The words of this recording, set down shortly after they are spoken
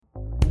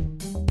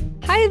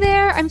Hi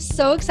there. I'm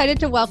so excited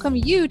to welcome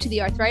you to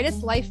the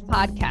Arthritis Life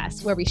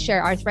podcast, where we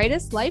share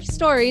arthritis life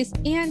stories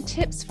and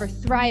tips for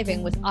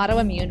thriving with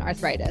autoimmune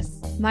arthritis.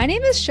 My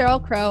name is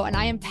Cheryl Crow, and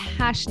I am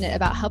passionate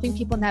about helping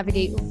people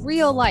navigate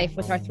real life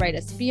with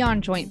arthritis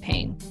beyond joint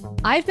pain.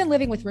 I've been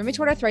living with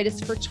rheumatoid arthritis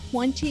for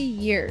 20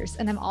 years,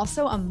 and I'm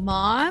also a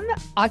mom,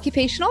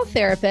 occupational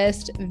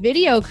therapist,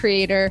 video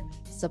creator,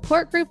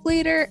 support group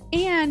leader,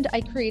 and I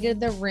created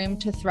the Room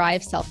to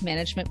Thrive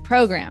self-management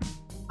program.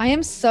 I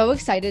am so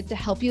excited to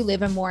help you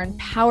live a more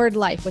empowered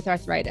life with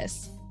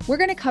arthritis. We're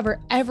going to cover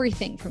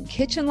everything from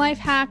kitchen life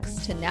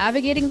hacks to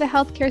navigating the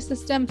healthcare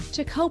system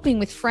to coping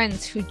with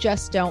friends who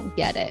just don't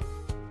get it.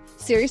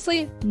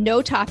 Seriously,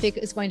 no topic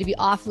is going to be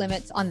off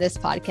limits on this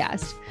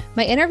podcast.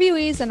 My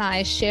interviewees and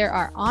I share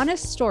our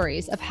honest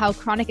stories of how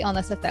chronic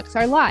illness affects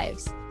our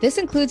lives. This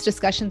includes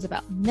discussions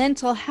about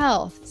mental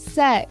health,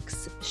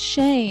 sex,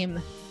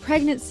 shame,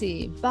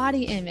 pregnancy,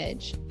 body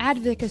image,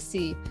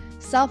 advocacy,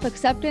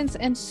 self-acceptance,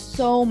 and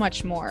so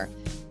much more.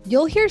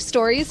 You'll hear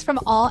stories from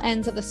all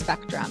ends of the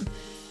spectrum,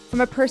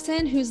 from a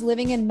person who's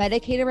living in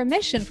medicated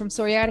remission from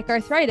psoriatic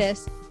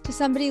arthritis to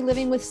somebody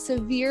living with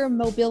severe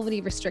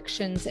mobility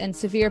restrictions and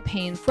severe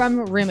pain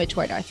from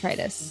rheumatoid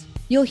arthritis.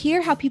 You'll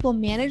hear how people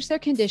manage their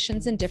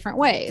conditions in different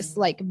ways,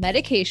 like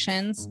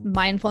medications,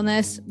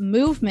 mindfulness,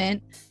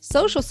 movement,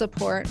 social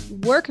support,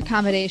 work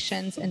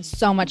accommodations, and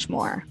so much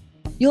more.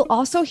 You'll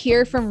also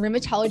hear from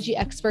rheumatology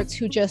experts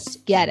who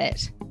just get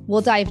it.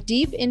 We'll dive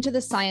deep into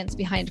the science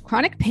behind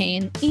chronic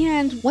pain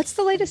and what's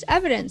the latest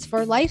evidence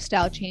for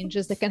lifestyle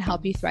changes that can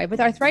help you thrive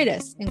with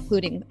arthritis,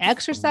 including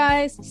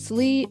exercise,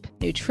 sleep,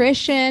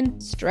 nutrition,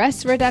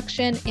 stress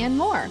reduction, and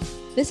more.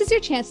 This is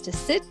your chance to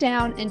sit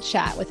down and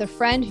chat with a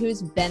friend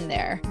who's been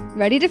there.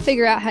 Ready to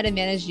figure out how to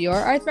manage your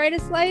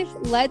arthritis life?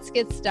 Let's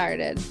get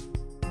started.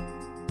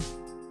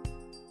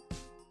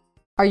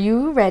 Are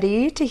you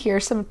ready to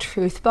hear some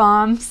truth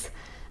bombs?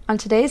 On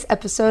today's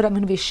episode, I'm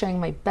going to be sharing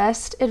my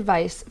best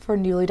advice for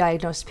newly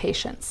diagnosed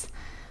patients.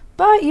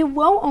 But you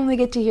won't only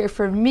get to hear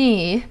from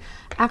me.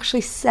 Actually,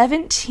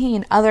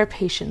 17 other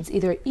patients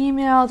either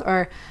emailed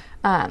or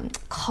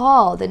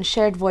called and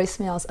shared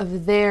voicemails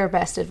of their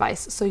best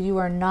advice. So you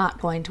are not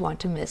going to want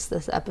to miss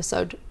this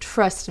episode.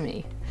 Trust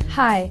me.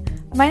 Hi,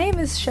 my name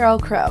is Cheryl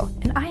Crow,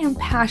 and I am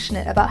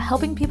passionate about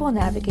helping people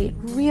navigate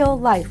real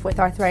life with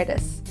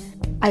arthritis.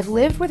 I've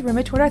lived with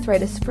rheumatoid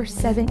arthritis for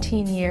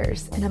 17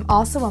 years, and I'm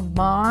also a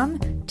mom,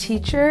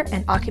 teacher,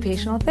 and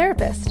occupational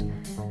therapist.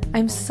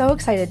 I'm so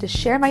excited to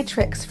share my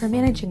tricks for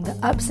managing the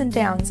ups and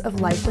downs of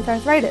life with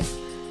arthritis.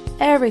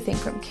 Everything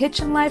from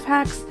kitchen life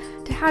hacks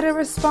to how to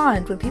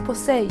respond when people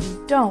say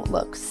you don't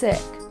look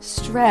sick.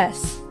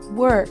 Stress,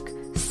 work,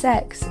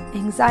 sex,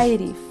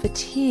 anxiety,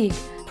 fatigue,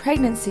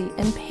 pregnancy,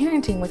 and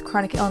parenting with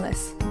chronic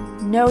illness.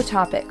 No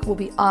topic will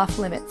be off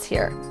limits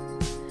here.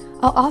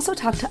 I'll also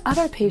talk to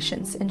other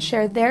patients and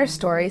share their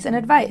stories and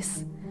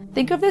advice.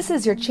 Think of this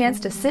as your chance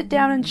to sit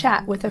down and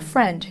chat with a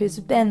friend who's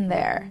been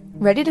there.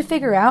 Ready to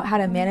figure out how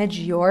to manage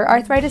your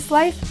arthritis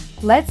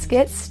life? Let's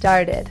get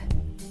started.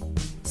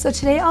 So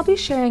today I'll be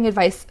sharing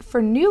advice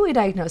for newly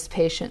diagnosed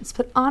patients,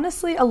 but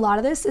honestly, a lot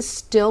of this is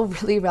still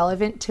really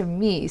relevant to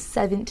me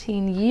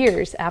 17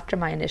 years after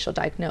my initial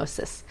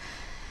diagnosis.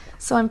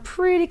 So I'm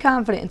pretty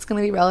confident it's going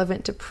to be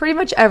relevant to pretty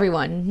much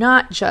everyone,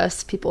 not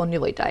just people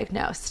newly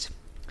diagnosed.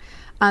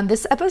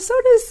 This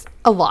episode is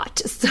a lot,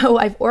 so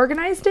I've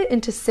organized it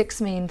into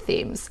 6 main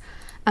themes.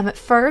 At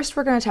first,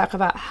 we're going to talk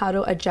about how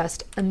to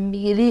adjust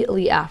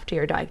immediately after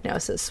your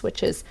diagnosis,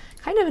 which is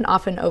kind of an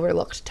often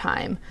overlooked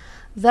time.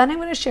 Then I'm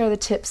going to share the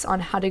tips on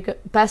how to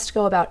best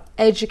go about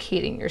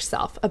educating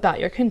yourself about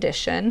your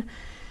condition.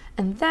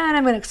 And then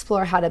I'm going to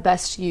explore how to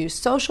best use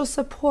social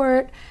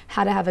support,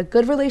 how to have a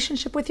good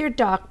relationship with your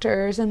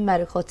doctors and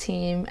medical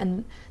team,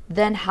 and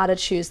then how to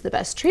choose the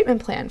best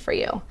treatment plan for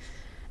you.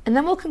 And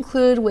then we'll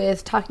conclude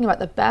with talking about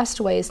the best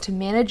ways to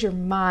manage your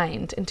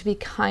mind and to be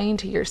kind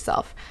to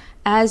yourself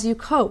as you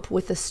cope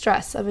with the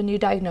stress of a new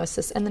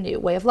diagnosis and the new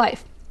way of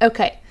life.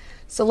 Okay,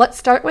 so let's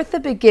start with the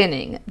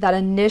beginning, that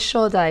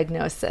initial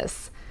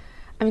diagnosis.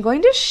 I'm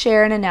going to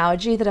share an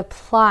analogy that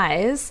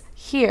applies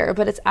here,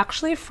 but it's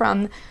actually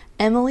from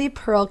Emily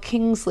Pearl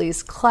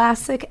Kingsley's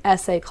classic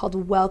essay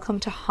called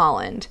Welcome to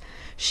Holland.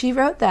 She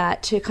wrote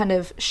that to kind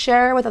of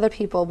share with other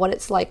people what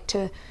it's like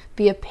to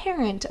be a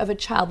parent of a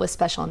child with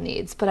special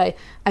needs, but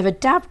I've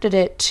adapted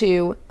it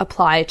to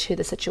apply to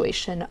the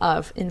situation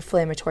of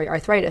inflammatory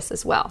arthritis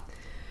as well.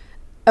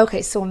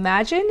 Okay, so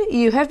imagine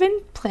you have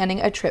been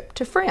planning a trip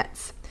to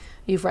France.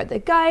 You've read the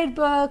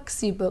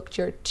guidebooks, you booked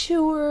your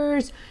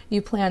tours,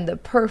 you planned the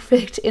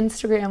perfect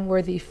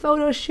Instagram-worthy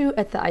photo shoot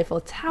at the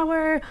Eiffel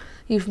Tower,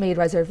 you've made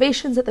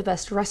reservations at the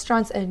best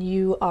restaurants, and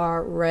you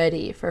are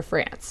ready for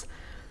France.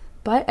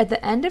 But at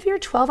the end of your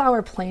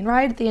 12-hour plane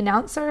ride, the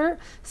announcer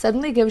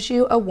suddenly gives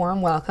you a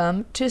warm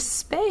welcome to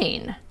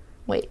Spain.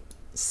 Wait,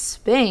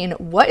 Spain?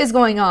 What is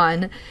going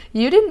on?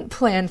 You didn't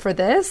plan for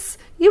this.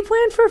 You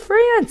planned for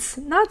France,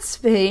 not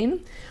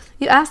Spain.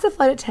 You ask the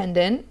flight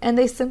attendant, and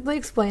they simply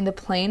explain the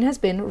plane has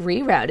been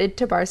rerouted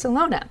to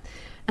Barcelona.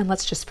 And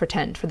let's just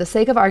pretend, for the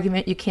sake of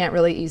argument, you can't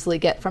really easily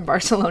get from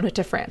Barcelona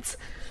to France.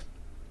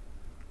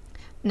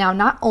 Now,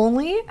 not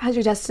only has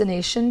your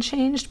destination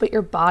changed, but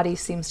your body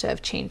seems to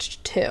have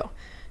changed too.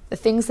 The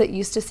things that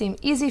used to seem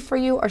easy for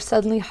you are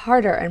suddenly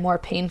harder and more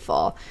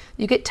painful.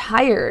 You get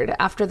tired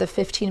after the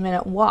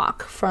 15-minute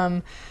walk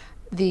from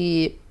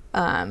the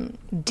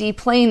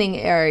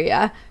deplaning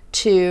area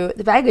to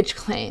the baggage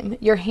claim.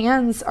 Your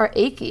hands are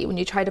achy when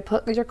you try to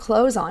put your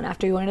clothes on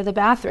after you go into the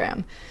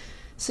bathroom.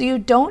 So you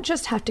don't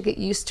just have to get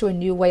used to a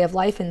new way of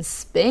life in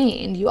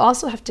Spain, you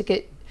also have to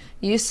get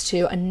used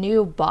to a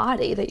new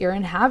body that you're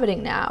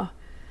inhabiting now.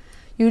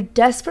 You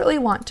desperately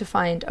want to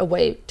find a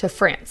way to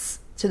France,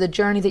 to the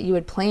journey that you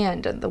had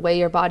planned and the way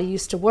your body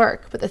used to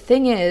work. But the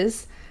thing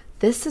is,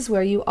 this is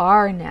where you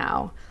are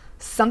now.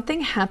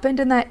 Something happened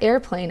in that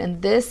airplane,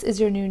 and this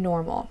is your new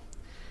normal.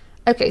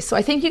 Okay, so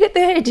I think you get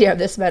the idea of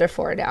this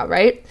metaphor now,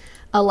 right?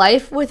 A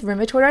life with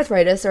rheumatoid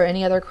arthritis or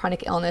any other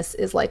chronic illness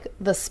is like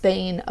the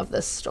Spain of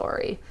this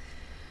story.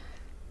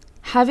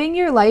 Having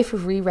your life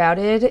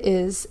rerouted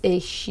is a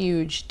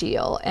huge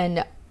deal,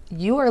 and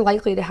you are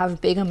likely to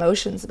have big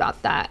emotions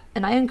about that.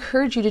 And I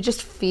encourage you to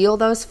just feel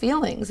those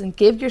feelings and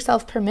give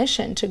yourself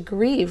permission to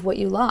grieve what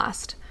you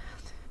lost.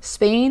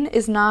 Spain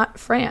is not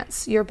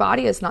France. Your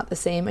body is not the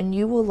same, and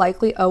you will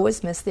likely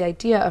always miss the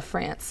idea of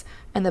France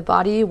and the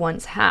body you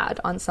once had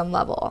on some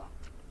level.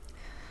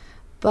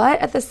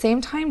 But at the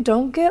same time,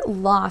 don't get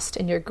lost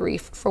in your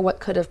grief for what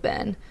could have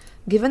been.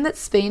 Given that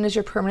Spain is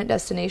your permanent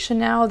destination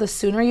now, the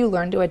sooner you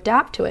learn to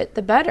adapt to it,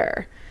 the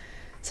better.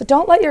 So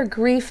don't let your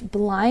grief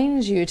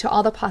blind you to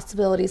all the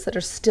possibilities that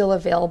are still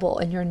available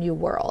in your new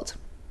world.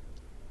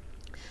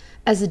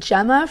 As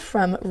Gemma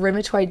from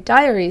Rheumatoid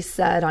Diaries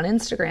said on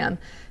Instagram,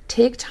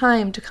 take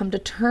time to come to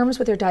terms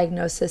with your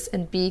diagnosis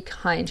and be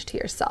kind to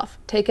yourself.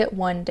 Take it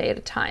one day at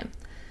a time.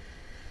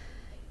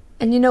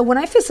 And when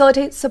I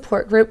facilitate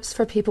support groups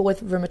for people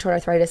with rheumatoid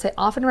arthritis, I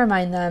often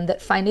remind them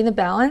that finding the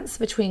balance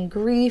between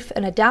grief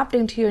and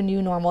adapting to your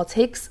new normal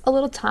takes a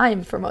little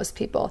time for most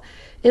people.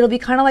 It'll be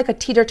kind of like a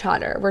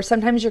teeter-totter, where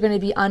sometimes you're going to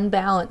be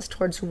unbalanced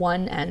towards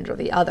one end or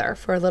the other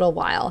for a little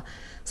while.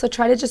 So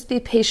try to just be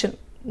patient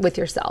with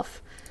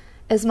yourself.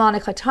 As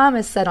Monica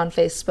Thomas said on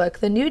Facebook,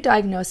 the new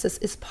diagnosis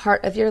is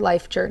part of your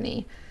life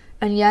journey,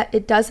 and yet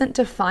it doesn't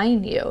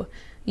define you.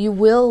 You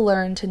will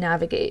learn to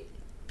navigate.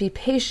 Be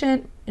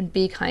patient and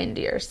be kind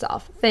to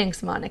yourself.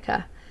 Thanks,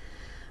 Monica.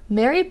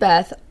 Mary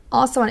Beth,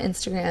 also on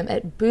Instagram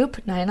at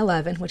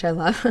boop911, which I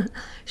love,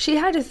 she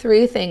had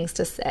 3 things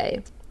to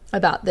say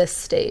about this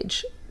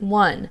stage.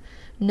 1,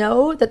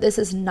 know that this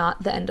is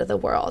not the end of the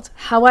world.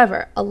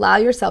 However, allow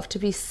yourself to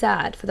be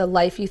sad for the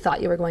life you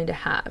thought you were going to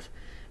have.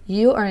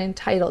 You are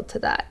entitled to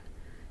that.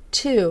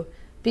 2,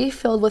 be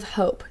filled with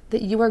hope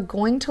that you are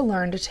going to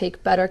learn to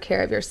take better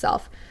care of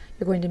yourself.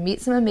 You're going to meet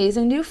some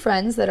amazing new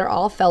friends that are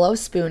all fellow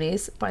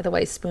spoonies. By the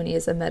way, spoonie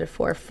is a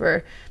metaphor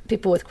for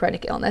people with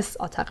chronic illness.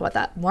 I'll talk about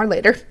that more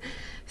later.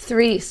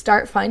 3,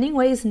 start finding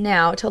ways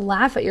now to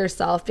laugh at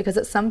yourself, because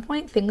at some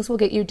point things will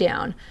get you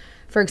down.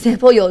 For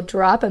example, you'll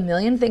drop 1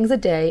 million things a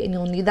day and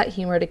you'll need that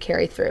humor to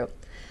carry through.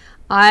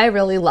 I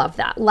really love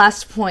that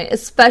last point,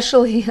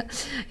 especially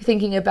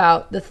thinking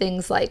about the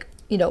things like,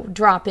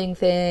 dropping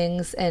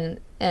things, and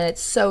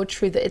it's so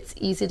true that it's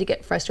easy to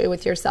get frustrated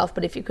with yourself,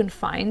 but if you can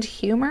find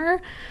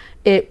humor,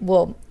 it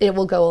will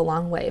go a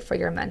long way for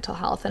your mental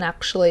health. And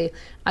actually,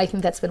 I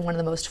think that's been one of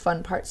the most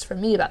fun parts for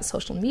me about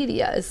social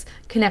media, is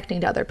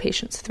connecting to other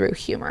patients through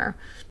humor.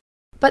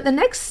 But the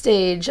next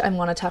stage I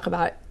want to talk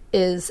about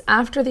is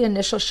after the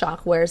initial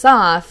shock wears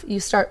off, you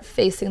start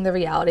facing the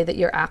reality that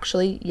you're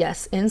actually,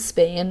 yes, in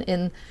Spain,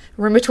 in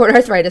rheumatoid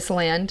arthritis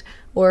land,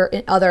 or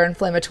in other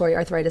inflammatory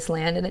arthritis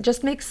land, and it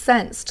just makes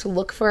sense to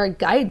look for a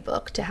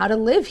guidebook to how to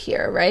live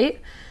here,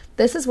 right?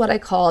 This is what I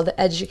call the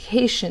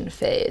education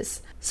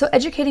phase. So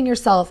educating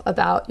yourself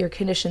about your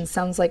condition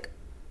sounds like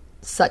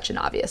such an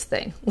obvious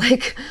thing.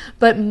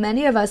 But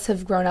many of us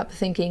have grown up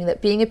thinking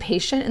that being a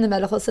patient in the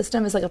medical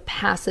system is like a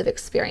passive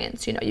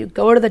experience. You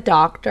go to the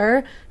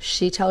doctor,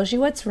 she tells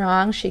you what's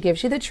wrong, she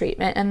gives you the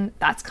treatment, and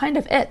that's kind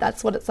of it.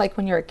 That's what it's like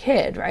when you're a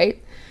kid,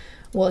 right?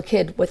 Well, a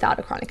kid without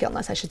a chronic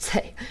illness, I should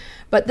say.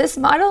 But this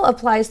model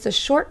applies to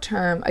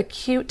short-term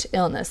acute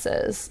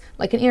illnesses,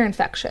 like an ear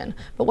infection.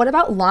 But what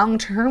about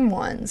long-term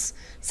ones?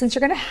 Since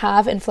you're going to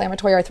have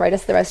inflammatory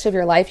arthritis the rest of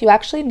your life, you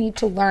actually need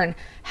to learn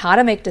how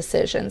to make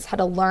decisions, how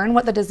to learn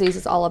what the disease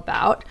is all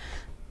about.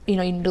 You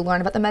need to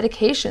learn about the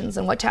medications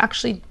and what to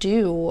actually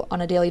do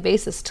on a daily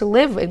basis to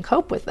live and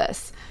cope with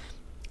this.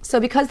 So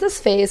because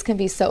this phase can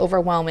be so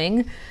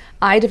overwhelming,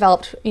 I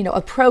developed,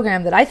 a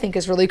program that I think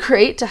is really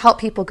great to help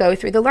people go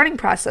through the learning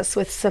process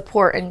with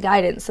support and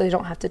guidance so they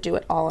don't have to do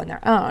it all on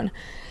their own.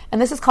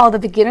 And this is called the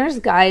Beginner's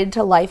Guide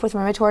to Life with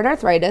Rheumatoid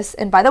Arthritis.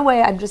 And by the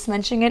way, I'm just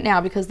mentioning it now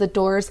because the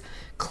doors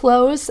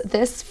close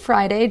this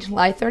Friday,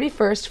 July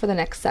 31st for the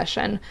next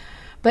session.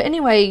 But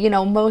anyway,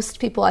 most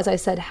people, as I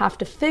said, have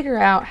to figure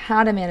out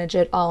how to manage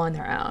it all on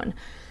their own.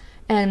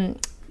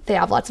 And they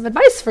have lots of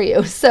advice for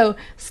you. So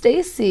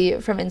Stacy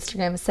from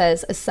Instagram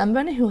says, as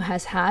someone who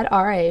has had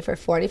RA for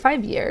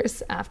 45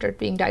 years after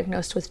being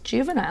diagnosed with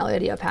juvenile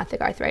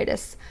idiopathic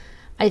arthritis,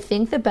 I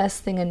think the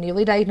best thing a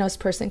newly diagnosed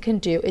person can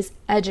do is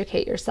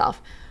educate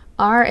yourself.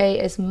 RA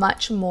is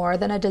much more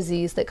than a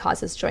disease that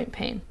causes joint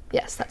pain.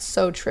 Yes, that's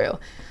so true.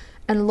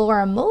 And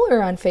Laura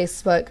Muller on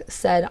Facebook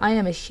said, I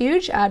am a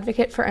huge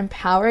advocate for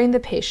empowering the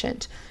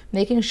patient,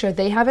 making sure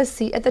they have a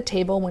seat at the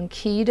table when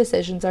key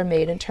decisions are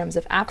made in terms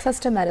of access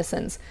to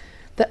medicines,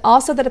 but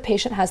also that a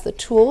patient has the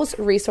tools,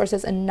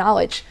 resources, and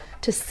knowledge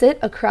to sit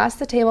across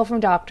the table from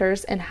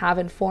doctors and have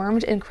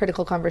informed and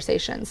critical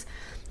conversations.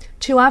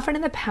 Too often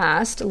in the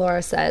past,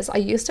 Laura says, I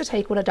used to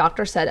take what a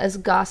doctor said as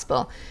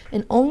gospel,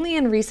 and only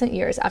in recent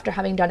years, after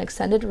having done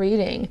extensive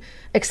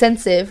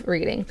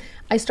reading,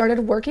 I started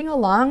working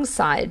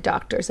alongside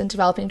doctors and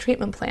developing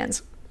treatment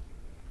plans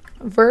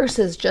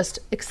versus just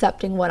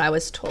accepting what I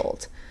was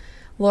told.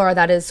 Laura,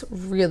 that is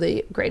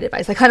really great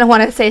advice. I kind of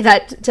want to say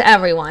that to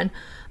everyone,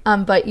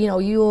 but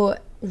you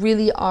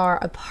really are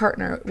a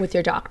partner with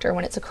your doctor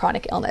when it's a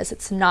chronic illness.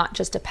 It's not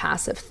just a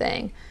passive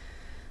thing.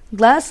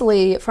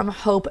 Leslie from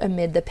Hope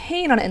Amid the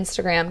Pain on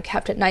Instagram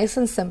kept it nice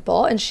and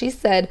simple, and she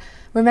said,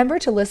 remember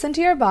to listen to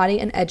your body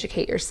and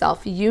educate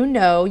yourself. You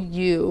know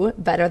you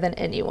better than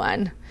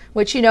anyone,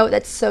 which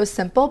that's so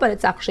simple, but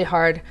it's actually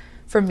hard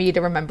for me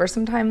to remember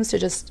sometimes to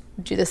just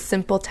do the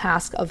simple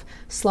task of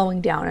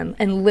slowing down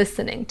and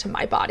listening to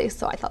my body.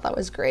 So I thought that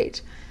was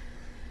great.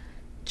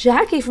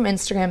 Jackie from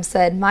Instagram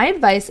said, my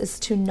advice is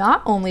to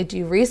not only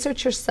do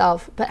research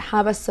yourself, but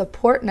have a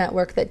support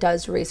network that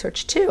does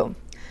research too.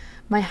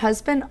 My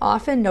husband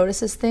often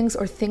notices things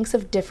or thinks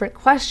of different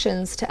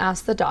questions to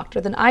ask the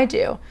doctor than I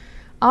do.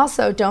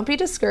 Also, don't be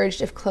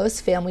discouraged if close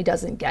family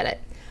doesn't get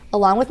it.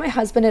 Along with my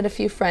husband and a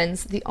few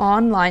friends, the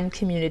online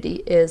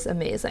community is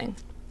amazing.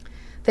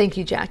 Thank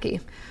you, Jackie.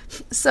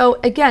 So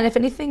again, if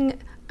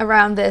anything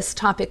around this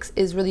topic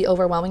is really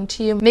overwhelming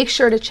to you, make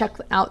sure to check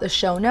out the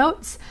show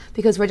notes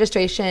because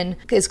registration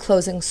is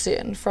closing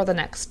soon for the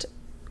next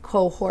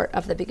cohort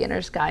of the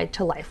Beginner's Guide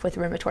to Life with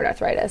Rheumatoid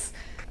Arthritis.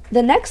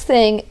 The next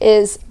thing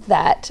is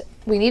that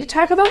we need to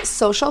talk about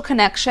social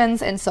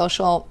connections and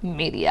social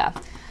media.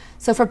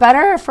 So for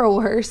better or for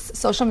worse,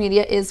 social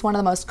media is one of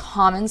the most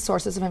common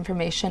sources of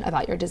information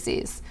about your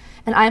disease.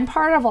 And I'm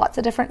part of lots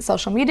of different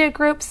social media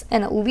groups,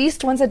 and at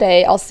least once a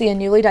day, I'll see a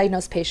newly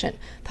diagnosed patient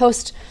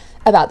post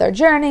about their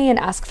journey and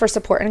ask for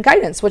support and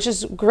guidance, which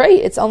is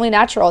great. It's only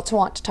natural to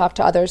want to talk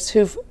to others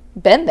who've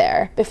been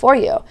there before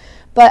you.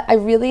 But I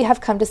really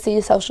have come to see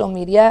social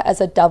media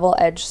as a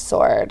double-edged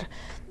sword.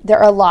 There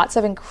are lots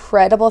of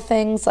incredible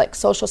things like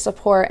social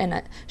support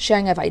and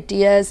sharing of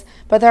ideas,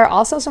 but there are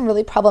also some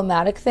really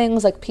problematic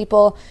things like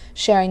people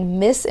sharing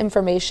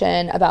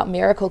misinformation about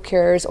miracle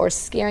cures or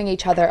scaring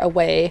each other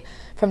away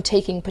from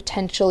taking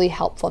potentially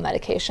helpful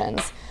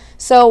medications.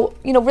 So,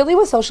 really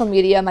with social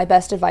media, my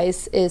best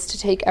advice is to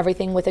take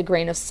everything with a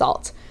grain of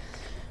salt.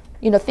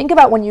 Think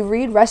about when you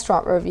read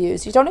restaurant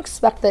reviews, you don't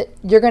expect that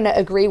you're going to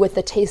agree with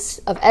the taste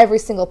of every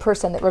single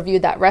person that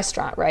reviewed that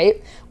restaurant,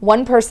 right?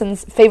 One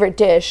person's favorite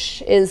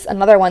dish is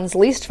another one's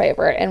least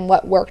favorite, and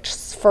what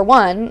works for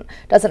one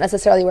doesn't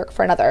necessarily work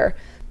for another.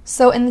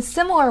 So in a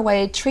similar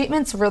way,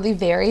 treatments really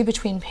vary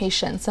between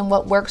patients, and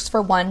what works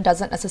for one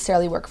doesn't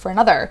necessarily work for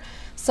another.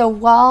 So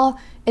while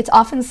it's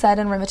often said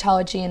in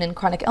rheumatology and in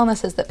chronic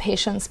illnesses that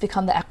patients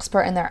become the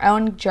expert in their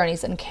own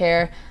journeys in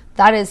care,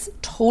 that is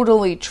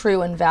totally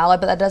true and valid,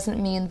 but that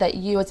doesn't mean that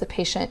you as a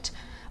patient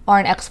are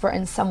an expert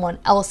in someone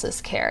else's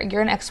care.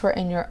 You're an expert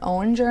in your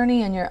own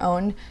journey and your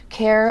own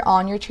care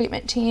on your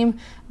treatment team,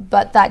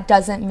 but that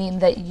doesn't mean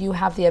that you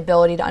have the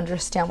ability to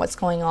understand what's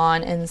going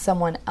on in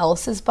someone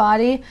else's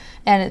body.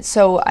 And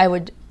so I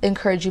would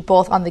encourage you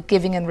both on the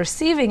giving and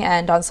receiving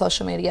end on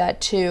social media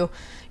to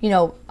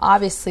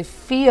obviously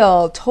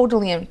feel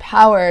totally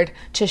empowered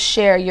to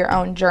share your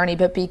own journey,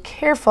 but be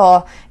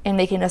careful in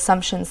making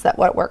assumptions that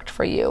what worked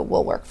for you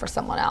will work for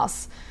someone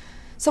else.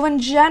 So in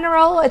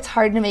general, it's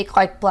hard to make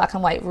like black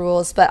and white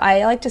rules, but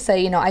I like to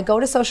say, I go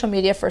to social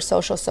media for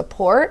social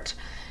support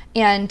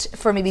and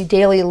for maybe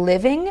daily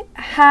living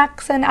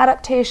hacks and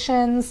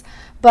adaptations.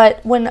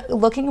 But when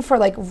looking for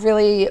like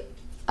really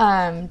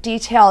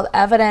detailed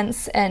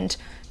evidence and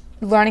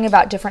learning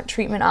about different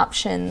treatment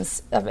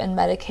options and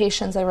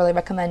medications, I really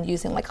recommend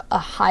using like a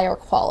higher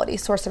quality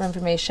source of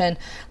information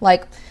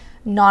like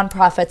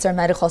nonprofits or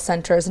medical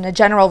centers. And a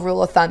general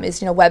rule of thumb is,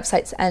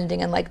 websites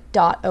ending in like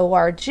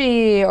 .org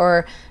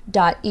or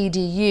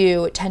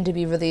 .edu tend to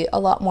be really a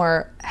lot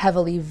more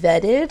heavily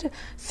vetted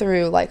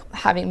through like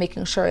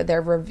making sure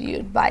they're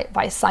reviewed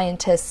by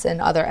scientists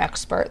and other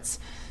experts.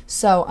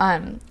 So,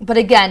 but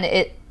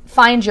again,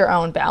 find your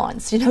own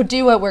balance,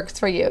 do what works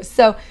for you.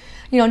 So,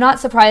 not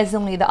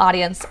surprisingly, the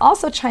audience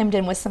also chimed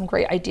in with some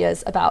great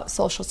ideas about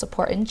social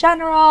support in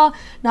general,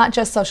 not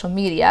just social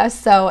media.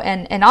 So,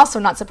 and also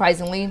not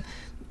surprisingly,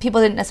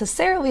 people didn't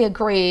necessarily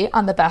agree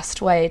on the best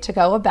way to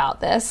go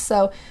about this.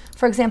 So,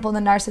 for example,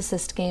 the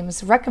Narcissist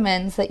Games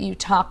recommends that you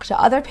talk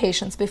to other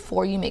patients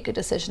before you make a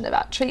decision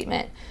about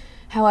treatment.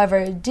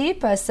 However,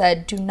 Deepa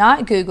said, do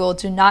not Google,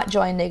 do not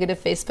join negative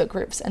Facebook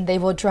groups, and they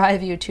will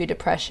drive you to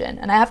depression.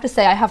 And I have to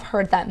say, I have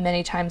heard that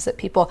many times, that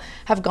people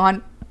have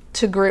gone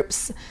to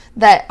groups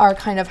that are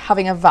kind of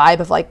having a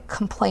vibe of like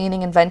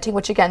complaining and venting,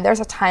 which again,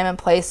 there's a time and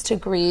place to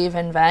grieve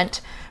and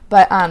vent,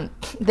 but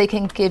they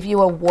can give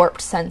you a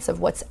warped sense of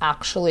what's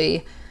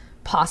actually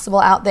possible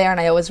out there. And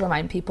I always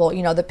remind people,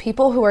 you know, the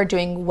people who are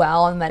doing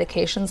well on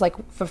medications, like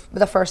for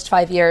the first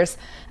 5 years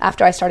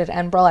after I started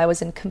Enbrel, I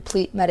was in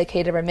complete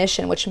medicated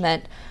remission, which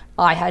meant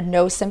I had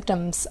no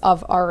symptoms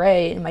of RA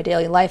in my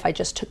daily life. I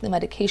just took the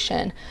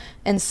medication.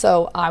 And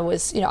so I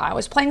was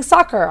playing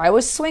soccer, I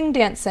was swing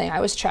dancing, I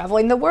was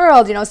traveling the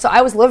world, so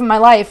I was living my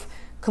life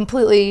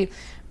completely,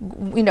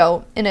 in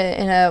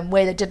a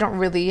way that didn't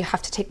really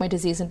have to take my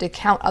disease into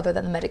account other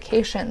than the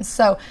medications.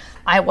 So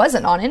I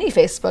wasn't on any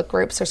Facebook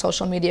groups or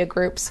social media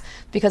groups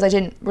because I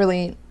didn't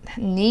really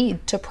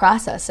need to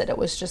process it. It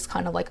was just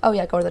kind of like, oh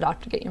yeah, go to the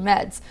doctor, get your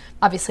meds.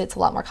 Obviously, it's a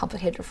lot more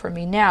complicated for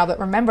me now, but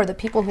remember, the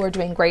people who are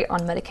doing great on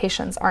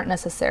medications aren't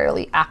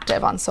necessarily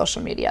active on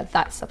social media.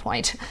 That's the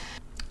point.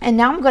 And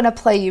now I'm going to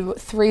play you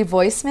 3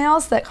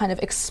 voicemails that kind of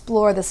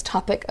explore this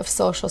topic of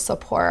social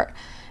support.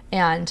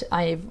 And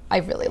I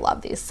really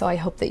love these, so I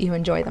hope that you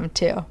enjoy them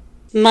too.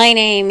 My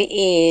name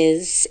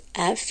is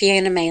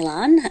Fiona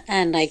Malan,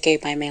 and I go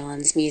by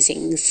Malan's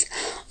Musings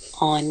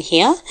on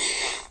here.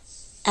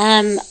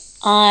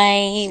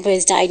 I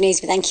was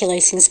diagnosed with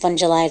ankylosing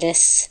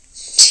spondylitis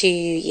 2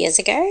 years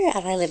ago,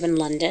 and I live in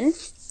London.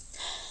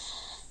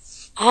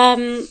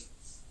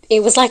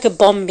 It was like a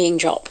bomb being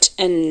dropped,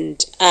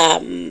 and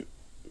I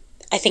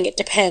think it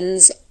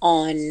depends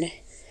on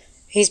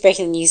who's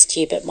breaking the news to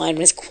you, but mine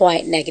was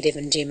quite negative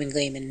and doom and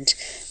gloom, and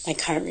my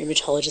current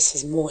rheumatologist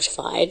was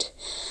mortified.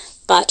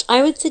 But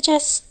I would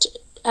suggest,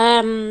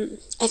 I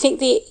think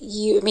that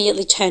you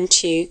immediately turn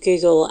to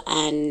Google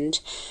and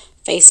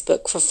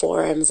Facebook for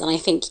forums, and I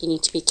think you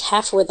need to be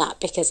careful with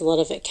that because a lot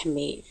of it can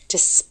be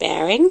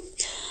despairing.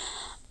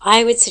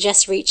 I would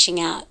suggest reaching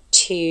out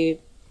to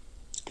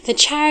the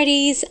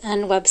charities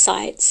and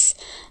websites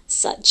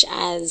such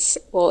as,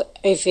 over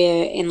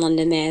in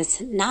London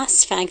there's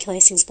NAS for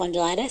ankylosing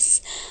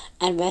spondylitis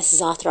and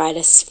versus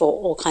Arthritis for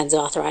all kinds of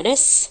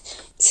arthritis.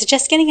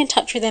 Suggest getting in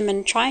touch with them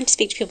and trying to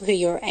speak to people who are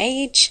your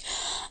age.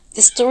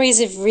 The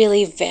stories are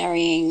really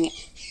varying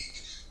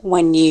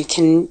when you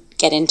can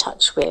get in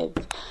touch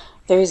with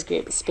those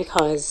groups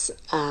because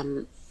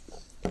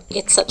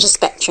it's such a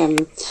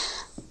spectrum,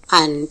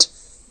 and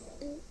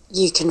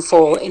you can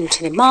fall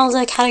into the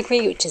milder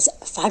category, which is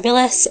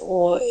fabulous,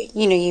 or,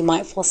 you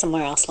might fall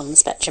somewhere else along the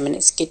spectrum, and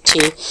it's good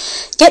to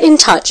get in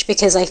touch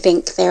because I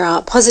think there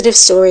are positive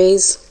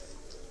stories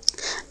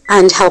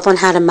and help on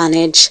how to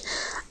manage,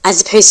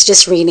 as opposed to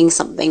just reading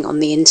something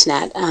on the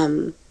internet.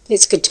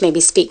 It's good to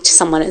maybe speak to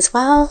someone as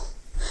well.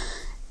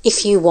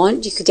 If you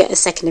want, you could get a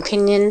second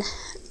opinion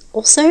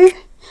also,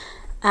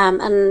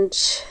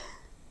 and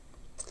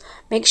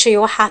make sure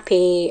you're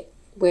happy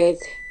with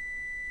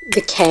the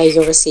care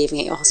you're receiving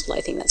at your hospital. I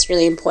think that's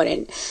really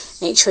important.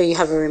 Make sure you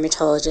have a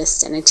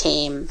rheumatologist and a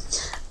team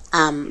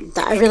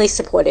that are really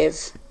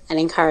supportive and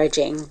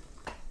encouraging.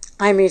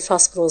 I moved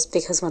hospitals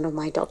because one of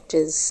my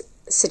doctors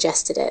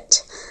suggested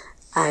it.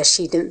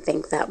 She didn't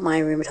think that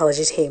my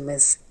rheumatology team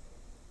was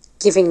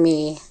giving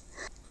me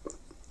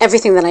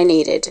everything that I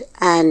needed,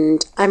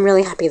 and I'm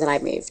really happy that I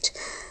moved.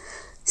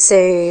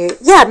 So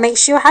yeah, make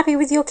sure you're happy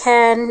with your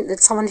care and that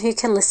someone who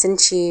can listen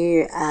to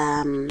you.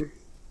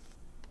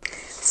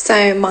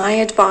 So my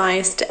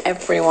advice to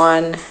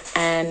everyone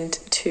and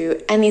to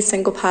any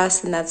single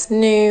person that's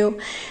new,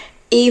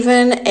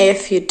 even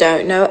if you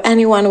don't know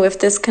anyone with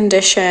this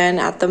condition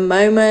at the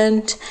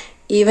moment,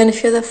 even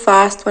if you're the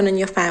first one in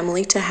your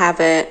family to have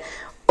it,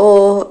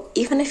 or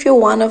even if you're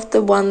one of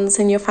the ones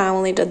in your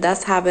family that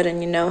does have it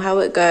and you know how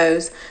it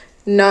goes,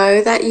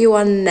 know that you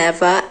are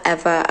never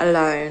ever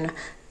alone.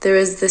 There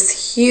is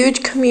this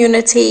huge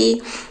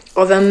community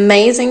of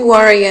amazing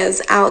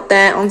warriors out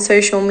there on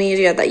social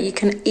media that you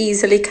can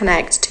easily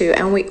connect to,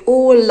 and we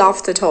all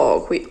love to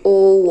talk. We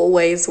all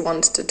always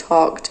want to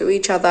talk to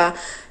each other,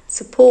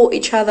 support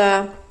each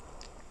other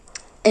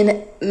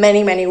in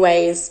many, many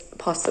ways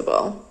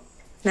possible.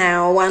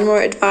 Now, one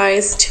more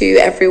advice to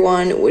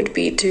everyone would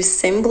be to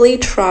simply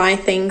try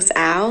things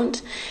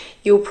out.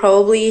 You'll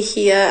probably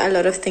hear a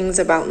lot of things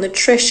about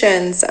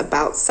nutrition,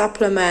 about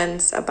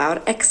supplements,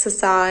 about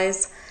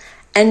exercise,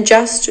 and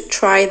just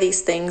try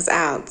these things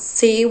out.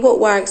 See what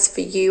works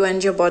for you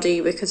and your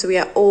body, because we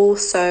are all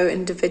so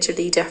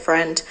individually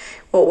different.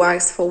 What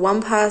works for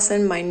one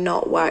person might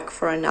not work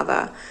for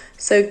another.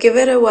 So give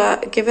it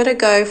a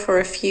go for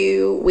a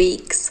few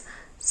weeks.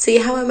 See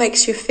how it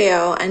makes you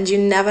feel, and you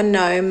never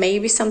know,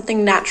 maybe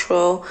something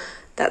natural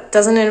that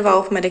doesn't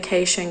involve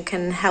medication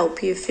can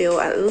help you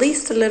feel at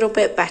least a little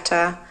bit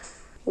better,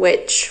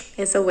 which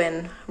is a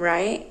win,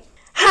 right?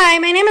 Hi,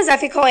 my name is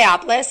Effie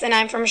Koliopoulos, and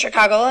I'm from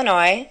Chicago,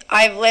 Illinois.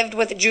 I've lived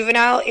with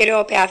juvenile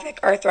idiopathic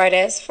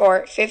arthritis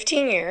for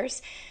 15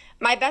 years.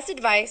 My best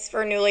advice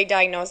for newly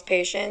diagnosed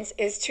patients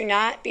is to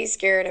not be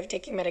scared of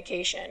taking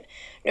medication.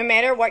 No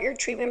matter what your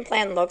treatment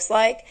plan looks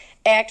like,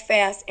 act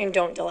fast and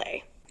don't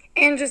delay.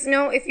 And just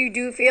know if you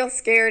do feel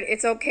scared,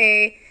 it's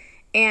okay,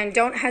 and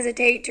don't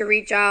hesitate to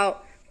reach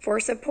out for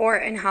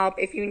support and help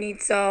if you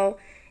need so.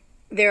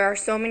 There are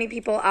so many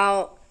people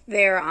out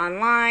there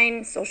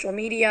online, social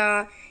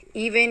media,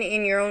 even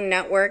in your own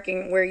network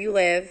and where you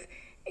live,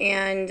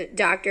 and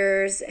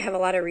doctors have a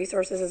lot of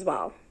resources as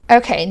well.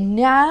 Okay,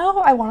 now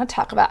I want to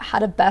talk about how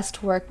to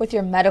best work with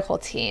your medical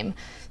team.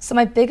 So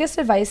my biggest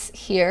advice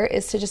here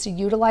is to just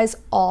utilize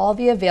all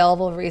the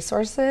available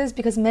resources,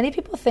 because many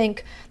people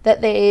think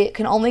that they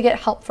can only get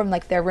help from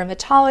like their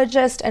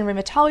rheumatologist and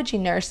rheumatology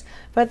nurse,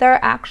 but there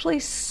are actually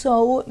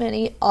so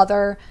many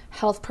other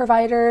health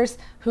providers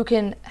who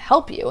can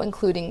help you,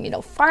 including,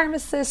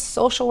 pharmacists,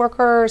 social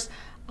workers,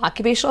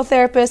 occupational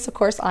therapists. Of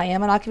course, I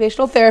am an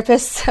occupational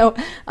therapist, so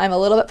I'm a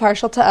little bit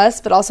partial to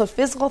us, but also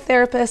physical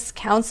therapists,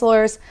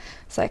 counselors,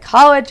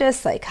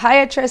 psychologists,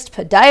 psychiatrists,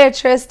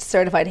 podiatrists,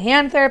 certified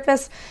hand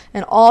therapists,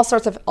 and all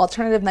sorts of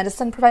alternative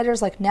medicine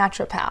providers like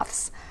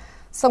naturopaths.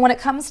 So when it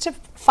comes to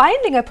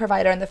finding a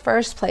provider in the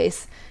first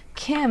place,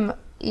 Kim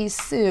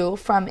Isu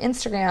from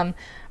Instagram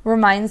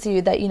reminds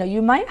you that,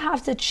 you might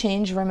have to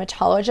change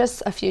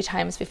rheumatologists a few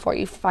times before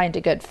you find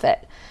a good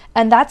fit.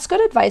 And that's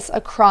good advice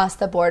across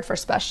the board for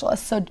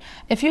specialists. So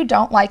if you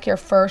don't like your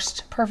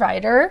first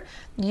provider,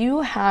 you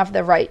have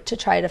the right to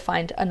try to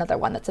find another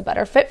one that's a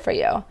better fit for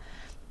you.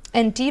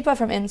 And Deepa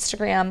from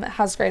Instagram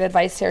has great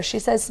advice here. She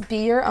says,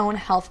 be your own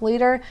health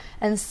leader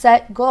and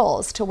set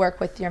goals to work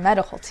with your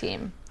medical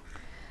team.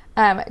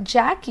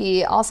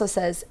 Jackie also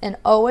says, and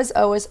always,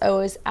 always,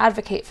 always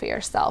advocate for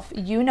yourself.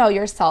 You know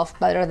yourself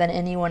better than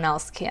anyone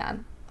else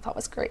can. I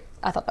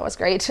thought that was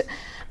great.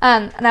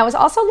 And I was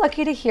also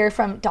lucky to hear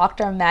from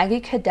Dr. Maggie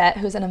Cadet,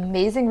 who's an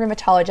amazing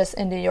rheumatologist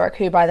in New York,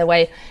 who, by the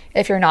way,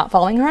 if you're not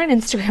following her on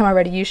Instagram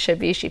already, you should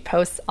be. She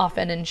posts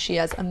often and she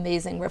has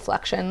amazing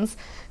reflections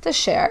to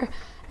share.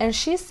 And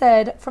she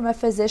said, from a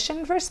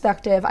physician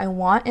perspective, I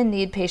want and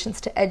need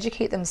patients to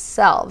educate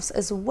themselves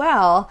as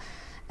well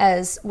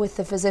as with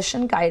the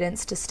physician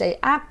guidance to stay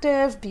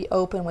active, be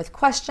open with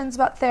questions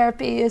about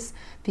therapies,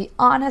 be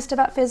honest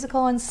about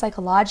physical and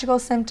psychological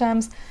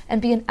symptoms,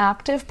 and be an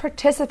active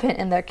participant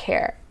in their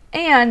care,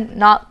 and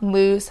not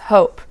lose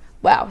hope.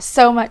 Wow,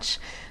 so much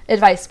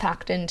advice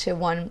packed into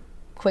one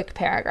quick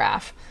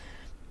paragraph.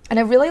 And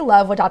I really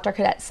love what Dr.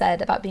 Cadet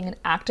said about being an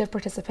active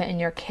participant in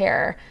your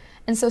care.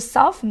 And so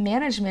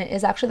self-management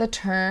is actually the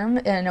term,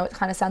 and I know it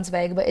kind of sounds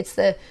vague, but it's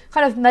the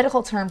kind of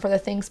medical term for the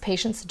things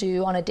patients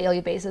do on a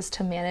daily basis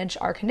to manage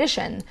our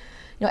condition.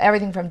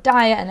 Everything from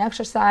diet and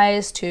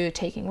exercise to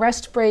taking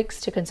rest breaks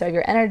to conserve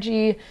your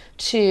energy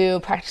to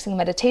practicing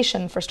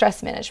meditation for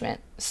stress management.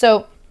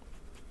 So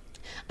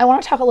I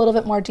want to talk a little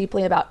bit more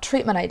deeply about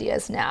treatment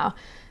ideas now.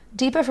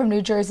 Deepa from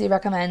New Jersey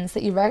recommends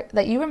that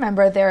you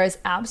remember there is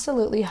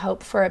absolutely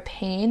hope for a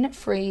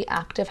pain-free,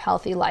 active,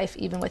 healthy life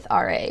even with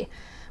RA.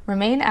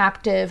 Remain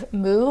active,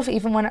 move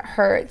even when it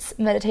hurts.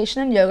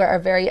 Meditation and yoga are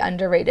very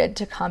underrated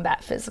to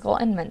combat physical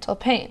and mental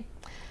pain.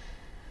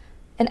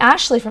 And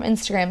Ashley from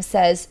Instagram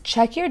says,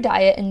 check your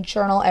diet and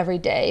journal every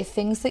day,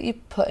 things that you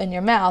put in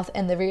your mouth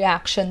and the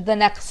reaction the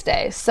next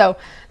day. So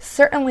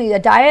certainly the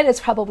diet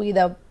is probably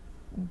the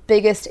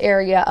biggest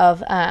area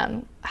of,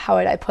 how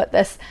would I put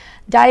this?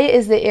 Diet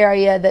is the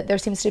area that there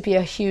seems to be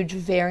a huge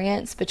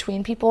variance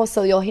between people.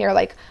 So you'll hear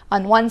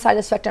on one side of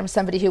the spectrum,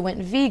 somebody who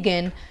went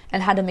vegan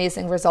and had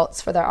amazing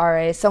results for their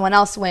RA. Someone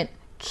else went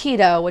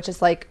keto, which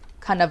is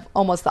kind of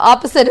almost the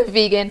opposite of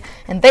vegan,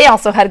 and they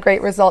also had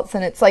great results.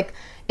 And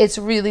it's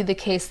really the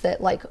case that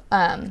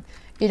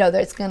that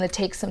it's going to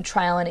take some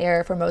trial and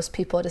error for most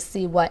people to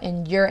see what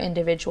in your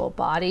individual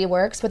body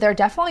works. But there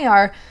definitely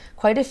are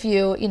quite a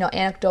few,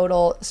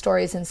 anecdotal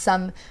stories and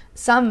some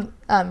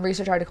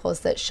research articles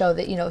that show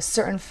that,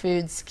 certain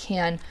foods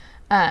can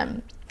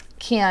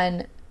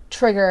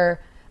trigger,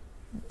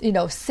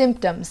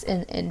 symptoms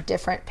in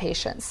different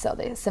patients. So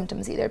the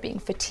symptoms either being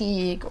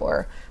fatigue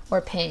or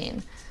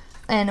pain.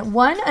 And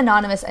one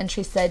anonymous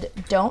entry said,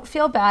 don't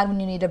feel bad when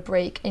you need a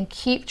break and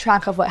keep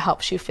track of what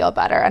helps you feel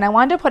better. And I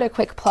wanted to put a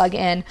quick plug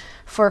in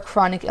for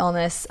chronic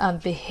illness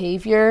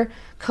behavior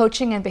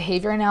coaching and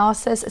behavior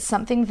analysis. Is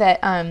something that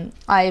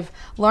I've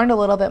learned a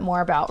little bit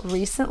more about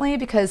recently,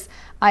 because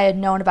I had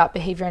known about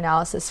behavior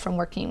analysis from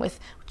working with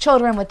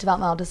children with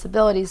developmental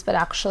disabilities, but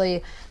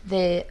actually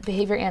the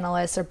behavior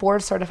analysts or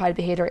board certified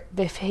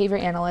behavior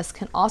analysts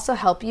can also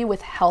help you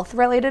with health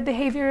related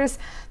behaviors,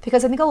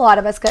 because I think a lot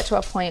of us get to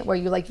a point where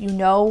you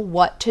know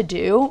what to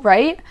do,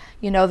 right?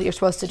 You know that you're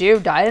supposed to do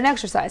diet and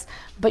exercise,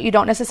 but you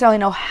don't necessarily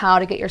know how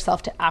to get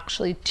yourself to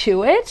actually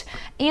do it.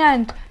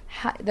 And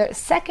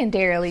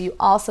secondarily, you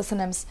also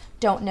sometimes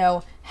don't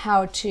know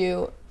how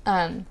to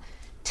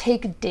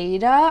take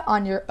data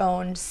on your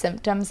own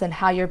symptoms and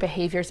how your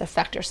behaviors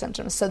affect your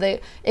symptoms. So the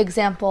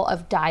example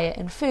of diet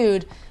and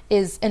food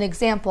is an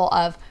example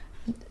of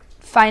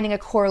finding a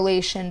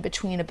correlation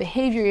between a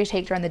behavior you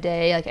take during the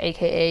day, like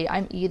AKA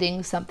I'm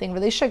eating something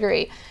really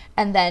sugary,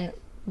 and then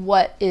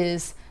what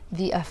is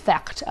the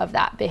effect of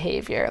that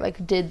behavior.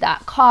 Like, did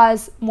that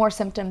cause more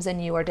symptoms in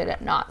you or did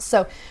it not?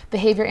 So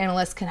behavior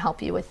analysts can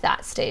help you with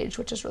that stage,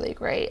 which is really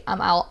great.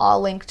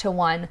 I'll link to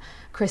one,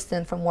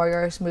 Kristen from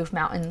Warriors Move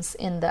Mountains,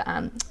 in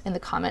the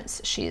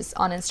comments. She's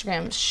on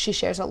Instagram. She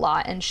shares a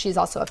lot, and she's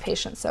also a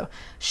patient, so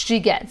she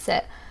gets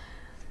it.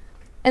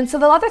 And so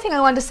the other thing I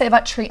wanted to say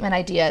about treatment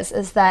ideas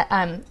is that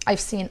I've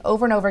seen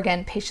over and over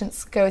again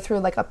patients go through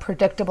like a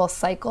predictable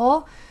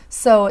cycle.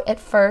 So at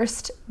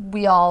first,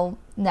 we all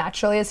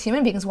naturally as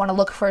human beings want to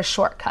look for a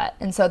shortcut.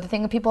 And so the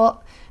thing that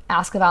people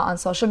ask about on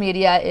social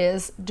media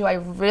is, do I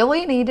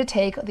really need to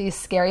take these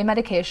scary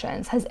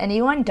medications? Has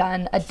anyone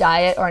done a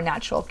diet or a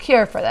natural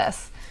cure for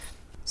this?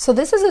 So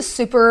this is a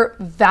super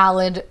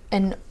valid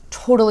and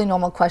totally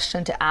normal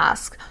question to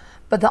ask.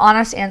 But the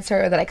honest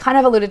answer that I kind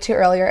of alluded to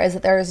earlier is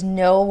that there is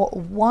no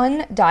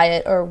one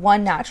diet or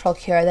one natural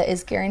cure that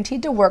is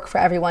guaranteed to work for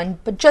everyone,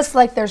 but just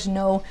like there's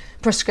no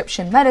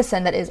prescription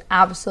medicine that is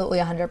absolutely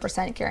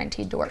 100%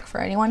 guaranteed to work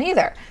for anyone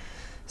either.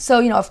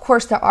 So, of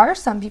course, there are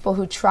some people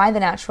who try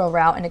the natural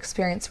route and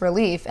experience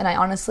relief, and I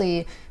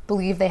honestly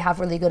believe they have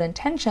really good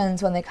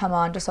intentions when they come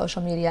on to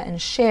social media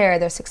and share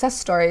their success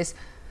stories.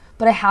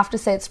 But I have to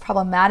say it's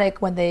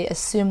problematic when they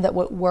assume that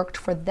what worked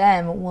for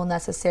them will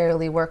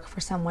necessarily work for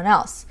someone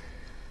else.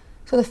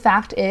 So the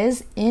fact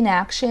is,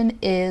 inaction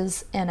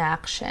is an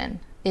action,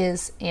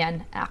 is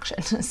an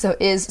action. So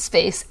is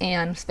space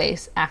and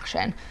space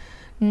action.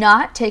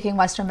 Not taking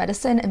Western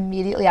medicine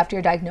immediately after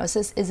your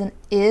diagnosis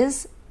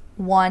is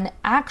one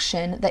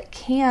action that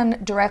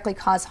can directly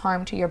cause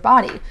harm to your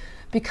body,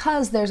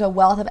 because there's a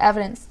wealth of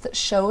evidence that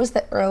shows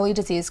that early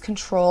disease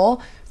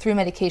control through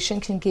medication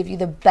can give you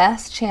the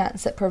best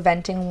chance at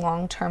preventing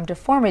long-term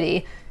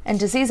deformity and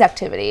disease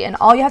activity. And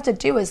all you have to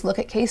do is look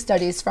at case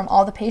studies from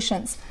all the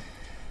patients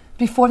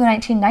before the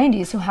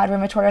 1990s who had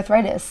rheumatoid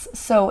arthritis.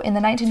 So in the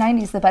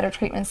 1990s, the better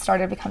treatments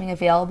started becoming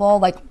available,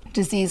 like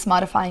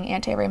disease-modifying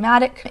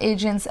anti-rheumatic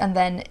agents, and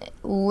then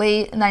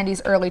late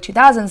 90s, early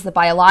 2000s, the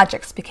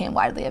biologics became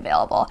widely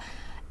available.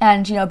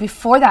 And,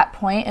 before that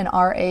point, an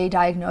RA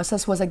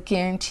diagnosis was a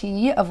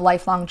guarantee of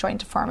lifelong joint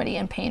deformity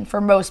and pain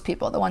for most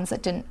people, the ones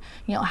that didn't,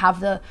 have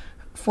the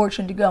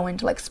fortune to go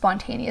into like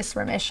spontaneous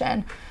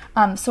remission.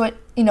 So it,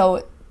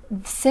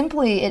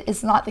 simply, it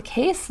is not the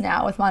case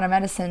now with modern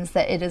medicines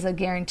that it is a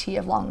guarantee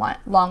of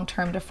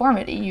long-term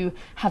deformity. You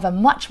have a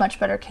much, much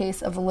better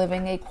case of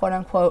living a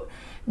quote-unquote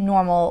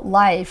normal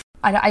life.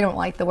 I don't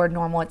like the word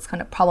normal. It's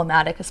kind of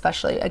problematic,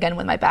 especially, again,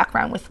 with my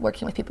background with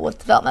working with people with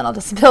developmental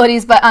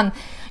disabilities. But,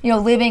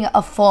 living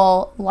a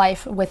full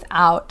life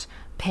without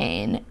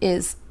pain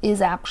is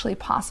actually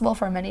possible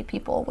for many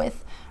people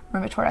with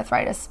rheumatoid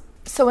arthritis.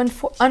 So,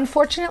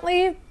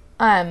 unfortunately,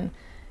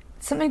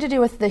 something to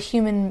do with the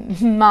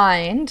human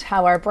mind,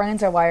 how our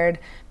brains are wired,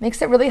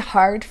 makes it really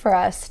hard for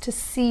us to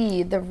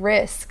see the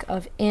risk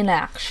of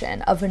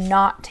inaction, of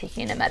not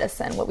taking a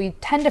medicine. What we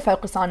tend to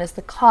focus on is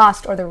the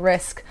cost or the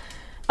risk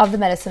of the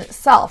medicine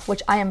itself,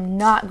 which I am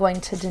not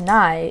going to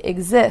deny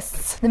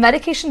exists. The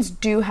medications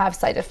do have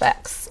side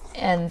effects,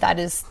 and that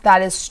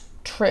is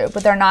true,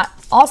 but they're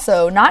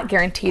not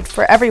guaranteed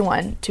for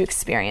everyone to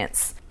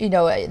experience.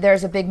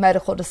 There's a big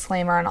medical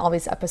disclaimer on all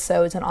these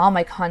episodes and all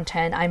my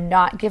content. I'm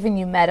not giving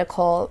you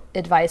medical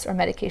advice or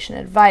medication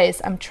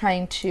advice. I'm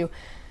trying to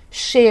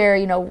share,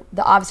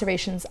 the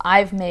observations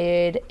I've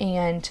made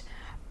and,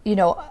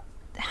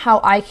 how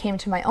I came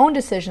to my own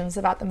decisions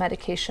about the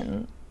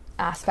medication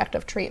aspect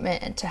of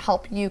treatment, and to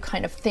help you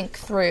kind of think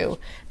through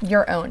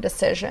your own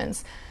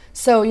decisions.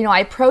 So, I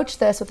approached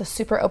this with a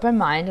super open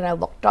mind, and I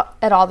looked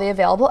at all the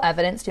available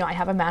evidence. I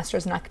have a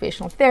master's in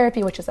occupational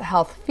therapy, which is a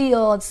health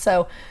field.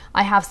 So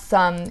I have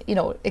some,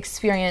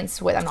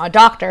 experience with, I'm not a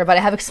doctor, but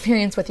I have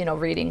experience with,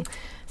 reading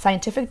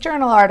scientific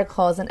journal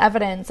articles and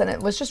evidence. And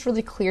it was just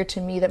really clear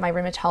to me that my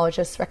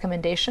rheumatologist's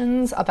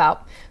recommendations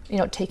about,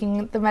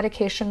 taking the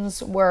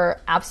medications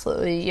were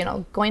absolutely,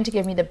 going to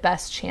give me the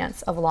best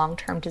chance of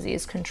long-term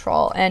disease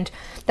control. And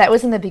that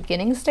was in the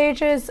beginning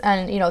stages.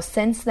 And,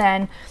 since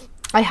then,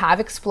 I have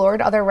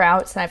explored other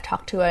routes, and I've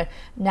talked to a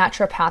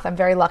naturopath. I'm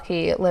very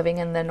lucky living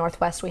in the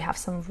Northwest. We have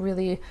some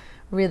really,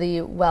 really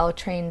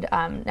well-trained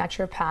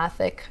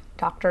naturopathic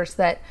doctors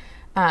that,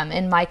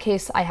 in my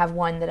case, I have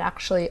one that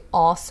actually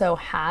also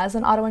has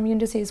an autoimmune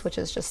disease, which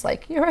is just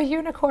like, you're a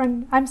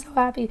unicorn. I'm so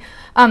happy.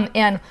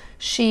 And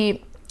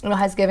she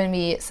has given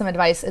me some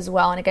advice as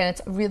well. And again,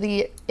 it's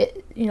really,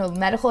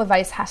 medical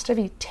advice has to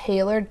be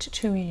tailored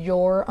to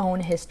your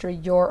own history,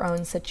 your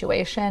own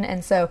situation.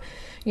 And so,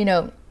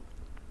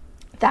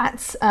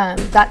 that's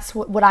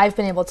what I've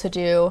been able to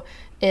do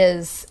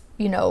is,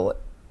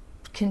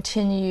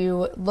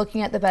 continue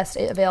looking at the best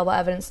available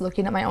evidence,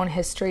 looking at my own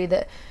history,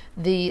 that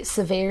the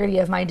severity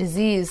of my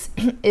disease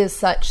is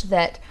such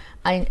that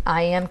I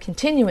am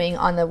continuing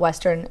on the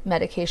Western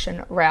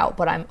medication route,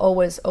 but I'm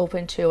always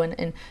open to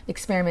and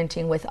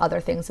experimenting with other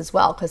things as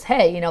well. Because,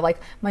 hey, like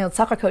my old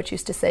soccer coach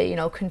used to say,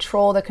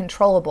 control the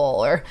controllable,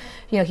 or,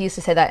 he used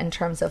to say that in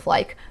terms of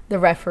like the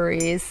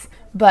referees.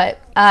 But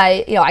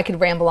I could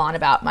ramble on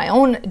about my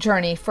own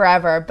journey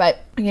forever, but,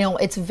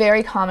 it's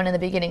very common in the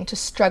beginning to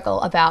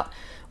struggle about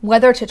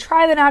whether to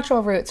try the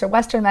natural roots or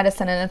Western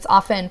medicine, and it's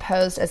often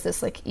posed as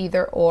this like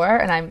either or,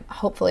 and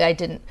hopefully I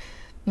didn't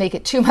make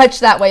it too much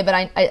that way, but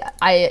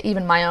I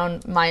even my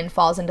own mind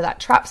falls into that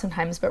trap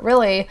sometimes. But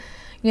really,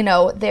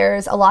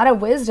 there's a lot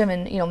of wisdom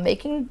in,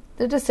 making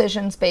the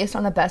decisions based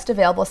on the best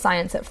available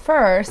science at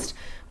first,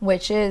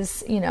 which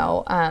is,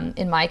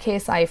 in my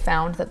case, I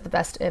found that the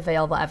best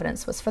available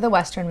evidence was for the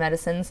Western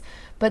medicines.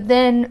 But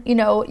then,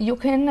 you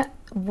can,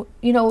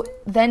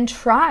 then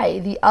try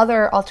the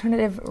other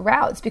alternative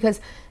routes, because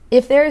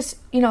if there's,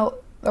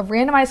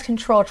 randomized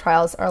control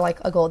trials are like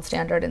a gold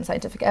standard in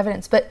scientific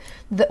evidence. But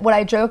what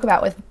I joke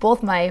about with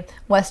both my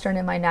Western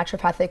and my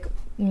naturopathic,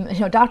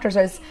 doctors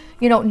is,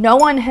 no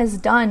one has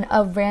done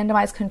a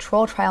randomized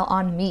control trial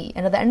on me.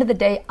 And at the end of the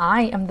day,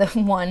 I am the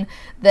one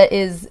that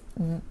is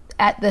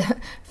at the,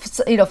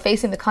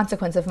 facing the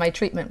consequence of my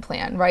treatment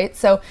plan, right?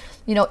 So,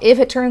 if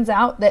it turns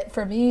out that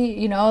for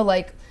me,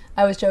 like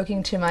I was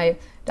joking to my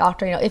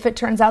doctor, if it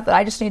turns out that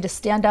I just need to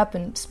stand up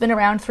and spin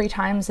around 3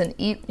 times and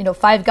eat,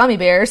 5 gummy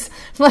bears,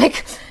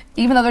 like,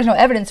 even though there's no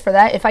evidence for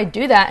that, if I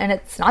do that and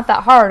it's not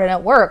that hard and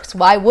it works,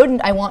 why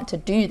wouldn't I want to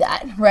do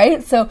that,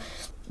 right? So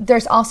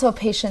there's also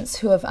patients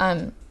who have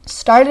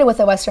started with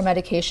a Western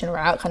medication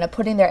route, kind of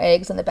putting their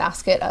eggs in the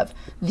basket of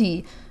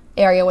the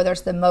area where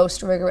there's the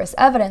most rigorous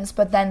evidence,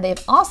 but then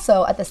they've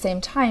also at the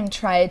same time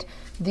tried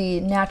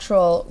the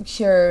natural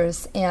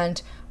cures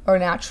or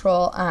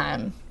natural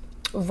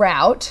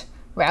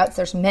routes.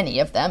 There's many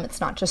of them,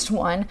 it's not just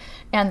one,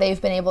 and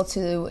they've been able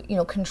to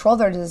control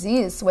their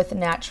disease with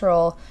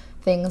natural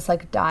things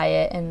like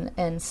diet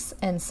and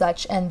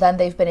such, and then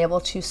they've been able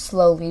to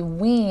slowly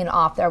wean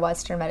off their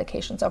Western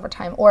medications over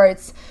time. Or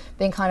it's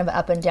been kind of an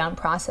up and down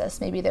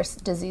process. Maybe their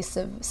disease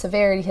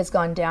severity has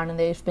gone down and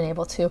they've been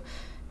able to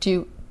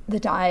do the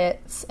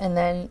diets and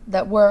then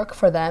that work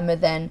for them,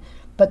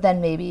 but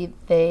then maybe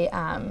they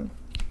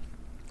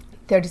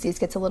their disease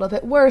gets a little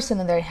bit worse, and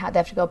then they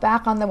have to go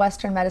back on the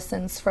Western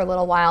medicines for a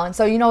little while. And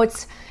so,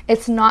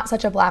 it's not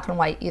such a black and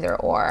white either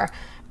or.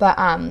 But,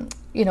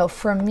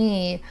 for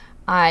me,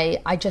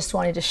 I just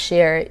wanted to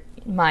share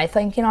my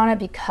thinking on it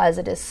because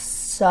it is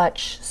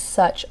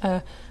such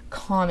a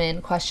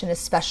common question,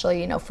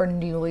 especially, for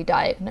newly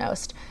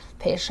diagnosed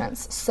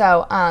patients.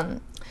 So,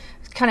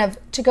 kind of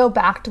to go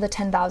back to the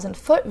 10,000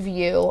 foot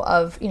view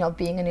of,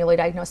 being a newly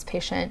diagnosed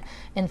patient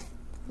and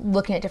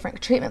looking at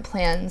different treatment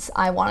plans,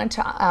 I wanted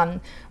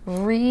to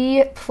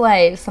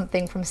replay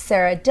something from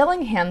Sarah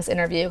Dillingham's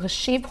interview, because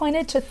she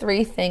pointed to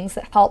 3 things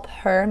that help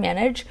her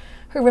manage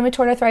her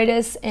rheumatoid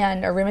arthritis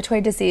and or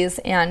rheumatoid disease,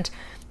 and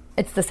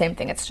it's the same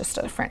thing, it's just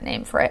a different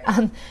name for it.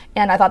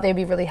 And I thought they'd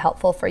be really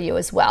helpful for you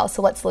as well.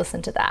 So let's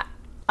listen to that.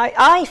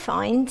 I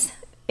find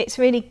it's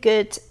really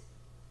good,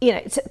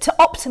 to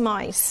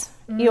optimize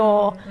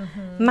your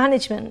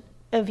management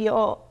of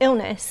your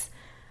illness.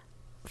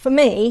 For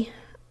me,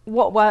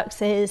 what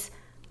works is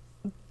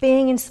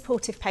being in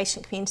supportive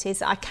patient communities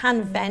that I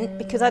can vent,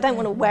 because I don't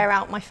want to wear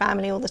out my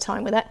family all the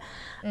time with it.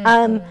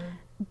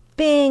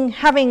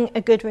 Having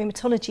a good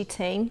rheumatology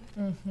team,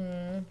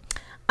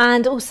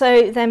 and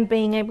also then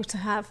being able to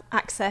have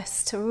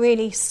access to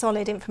really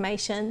solid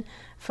information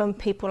from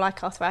people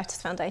like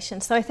Arthritis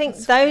Foundation. So I think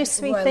those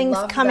 3 things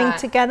coming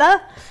together,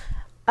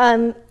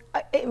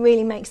 it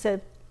really makes a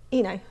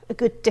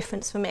good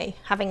difference for me.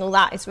 Having all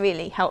that is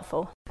really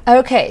helpful.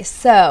 Okay,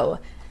 so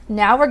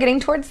now we're getting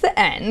towards the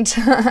end.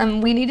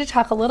 We need to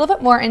talk a little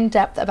bit more in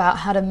depth about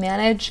how to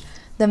manage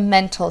the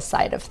mental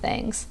side of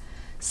things.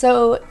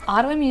 So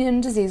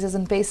autoimmune diseases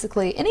and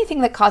basically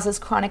anything that causes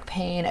chronic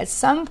pain at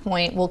some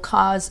point will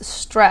cause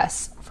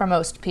stress for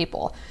most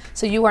people.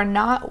 So you are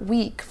not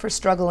weak for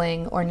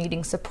struggling or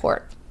needing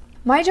support.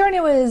 My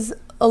journey was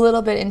a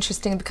little bit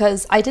interesting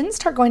because I didn't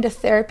start going to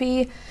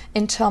therapy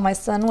until my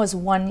son was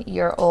 1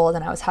 year old,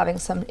 and I was having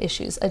some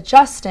issues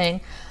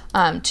adjusting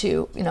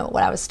to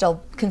what I was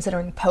still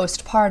considering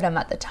postpartum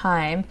at the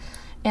time.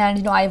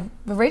 And I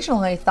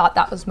originally thought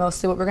that was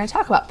mostly what we were going to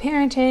talk about,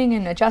 parenting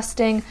and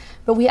adjusting,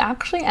 but we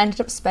actually ended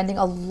up spending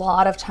a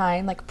lot of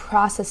time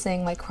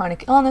processing my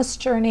chronic illness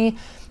journey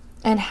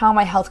and how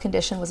my health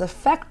condition was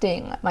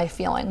affecting my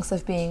feelings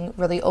of being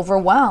really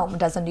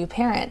overwhelmed as a new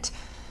parent.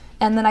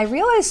 And then I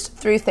realized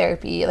through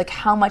therapy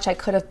how much I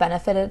could have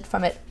benefited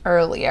from it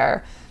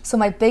earlier. So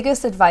my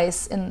biggest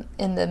advice in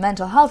the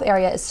mental health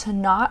area is to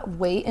not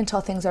wait until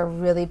things are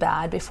really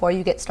bad before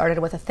you get started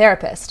with a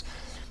therapist.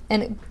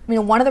 And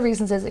one of the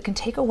reasons is it can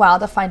take a while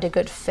to find a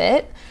good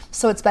fit.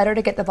 So it's better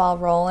to get the ball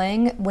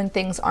rolling when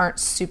things aren't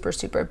super,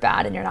 super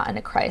bad and you're not in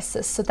a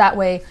crisis. So that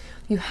way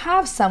you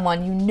have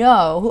someone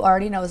who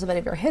already knows a bit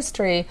of your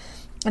history,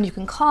 and you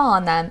can call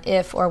on them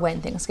if or when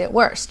things get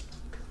worse.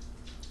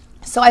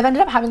 So I've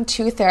ended up having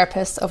 2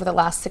 therapists over the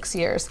last 6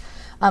 years.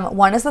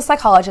 One is the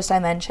psychologist I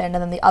mentioned,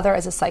 and then the other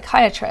is a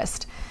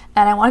psychiatrist.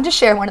 And I wanted to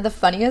share one of the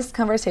funniest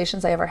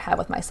conversations I ever had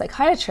with my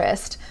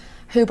psychiatrist,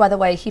 who, by the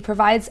way, he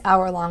provides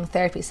hour-long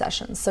therapy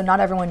sessions. So not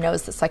everyone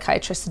knows that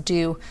psychiatrists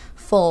do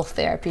full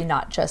therapy,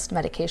 not just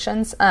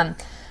medications.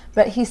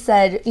 but he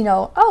said,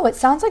 oh, it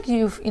sounds like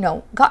you've,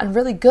 gotten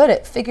really good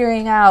at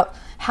figuring out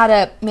how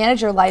to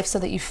manage your life so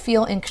that you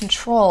feel in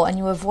control and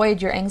you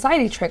avoid your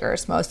anxiety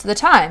triggers most of the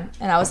time.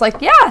 And I was like,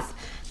 yeah,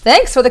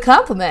 thanks for the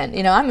compliment.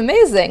 I'm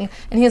amazing.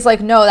 And he was like,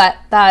 no,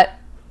 that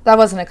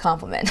wasn't a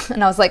compliment.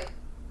 And I was like,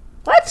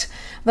 what?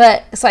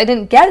 But so I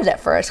didn't get it at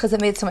first because it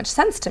made so much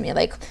sense to me.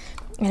 Like,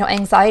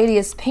 anxiety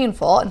is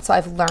painful. And so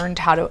I've learned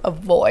how to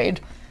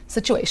avoid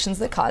situations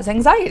that cause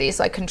anxiety.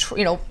 So I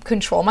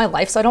control my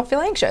life so I don't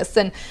feel anxious.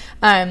 And,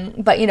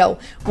 but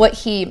what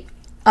he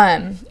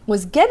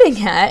was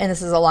getting at, and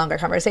this is a longer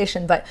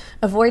conversation, but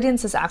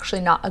avoidance is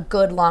actually not a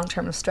good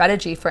long-term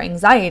strategy for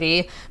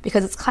anxiety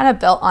because it's kind of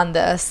built on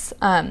this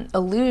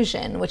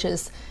illusion, which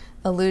is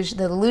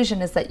the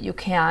illusion is that you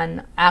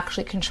can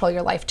actually control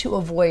your life to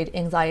avoid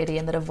anxiety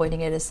and that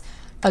avoiding it is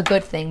a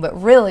good thing.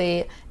 But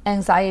really,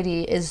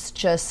 anxiety is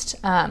just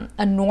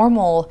a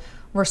normal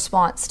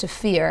response to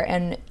fear.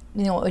 And,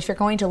 if you're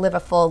going to live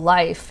a full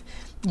life,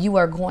 you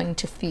are going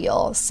to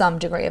feel some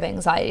degree of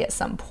anxiety at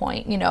some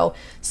point,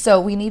 So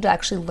we need to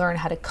actually learn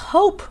how to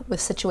cope with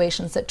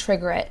situations that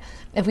trigger it.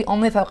 If we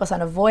only focus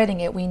on avoiding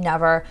it, we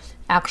never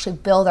actually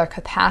build our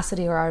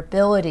capacity or our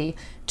ability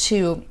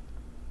to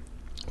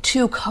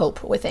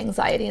cope with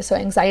anxiety. So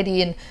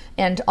anxiety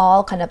and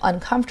all kind of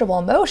uncomfortable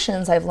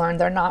emotions, I've learned,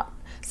 they're not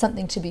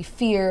something to be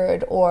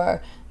feared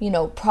or,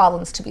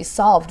 problems to be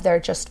solved. They're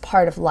just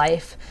part of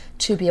life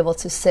to be able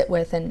to sit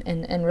with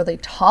and really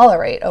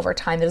tolerate over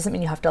time. It doesn't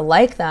mean you have to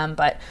like them,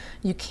 but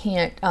you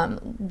can't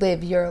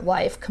live your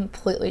life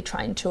completely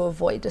trying to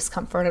avoid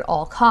discomfort at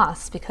all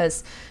costs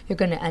because you're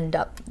going to end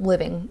up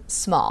living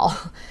small.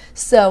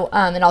 So,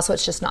 and also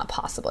it's just not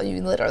possible.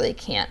 You literally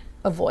can't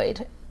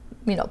avoid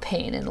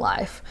pain in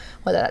life,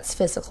 whether that's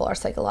physical or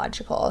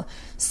psychological.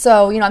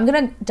 So, I'm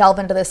going to delve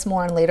into this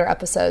more in later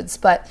episodes,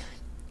 but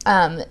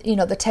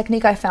the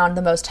technique I found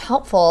the most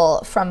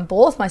helpful from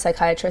both my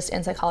psychiatrist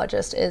and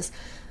psychologist is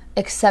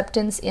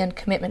acceptance and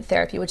commitment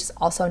therapy, which is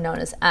also known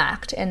as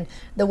ACT. And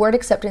the word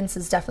acceptance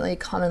is definitely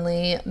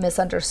commonly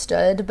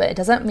misunderstood, but it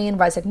doesn't mean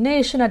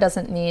resignation. It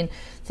doesn't mean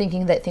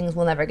thinking that things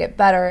will never get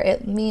better.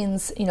 It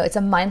means, it's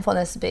a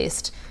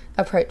mindfulness-based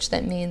approach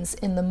that means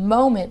in the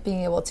moment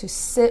being able to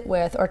sit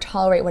with or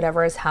tolerate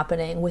whatever is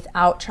happening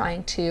without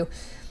trying to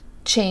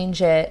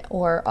change it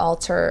or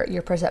alter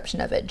your perception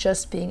of it,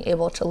 just being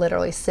able to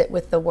literally sit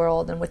with the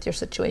world and with your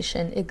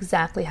situation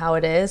exactly how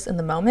it is in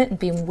the moment and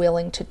being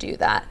willing to do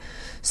that.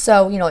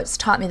 So, it's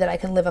taught me that I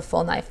can live a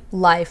full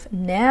life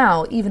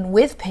now, even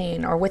with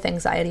pain or with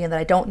anxiety, and that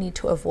I don't need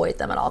to avoid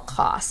them at all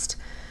cost.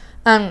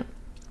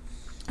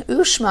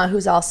 Ushma,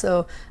 who's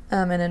also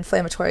an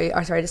inflammatory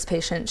arthritis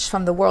patient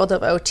from the world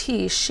of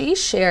OT, she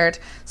shared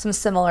some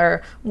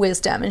similar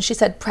wisdom. And she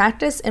said,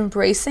 practice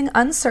embracing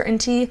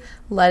uncertainty,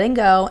 letting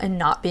go, and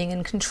not being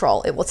in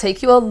control. It will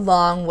take you a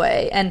long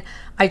way. And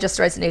I just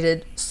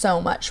resonated so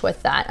much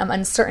with that.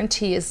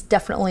 Uncertainty is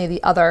definitely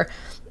the other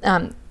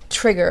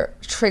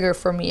trigger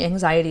for me,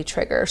 anxiety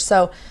trigger.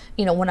 So,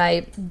 when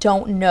I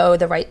don't know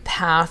the right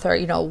path or,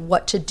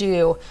 what to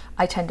do,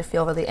 I tend to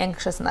feel really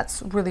anxious, and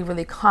that's really,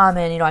 really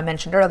common. I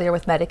mentioned earlier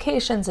with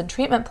medications and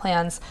treatment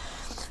plans,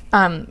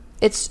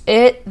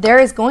 there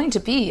is going to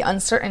be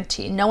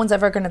uncertainty. No one's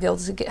ever going to be able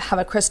to have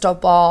a crystal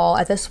ball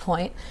at this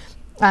point.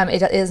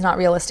 It is not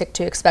realistic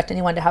to expect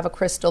anyone to have a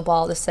crystal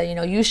ball to say,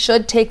 you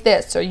should take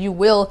this or you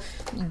will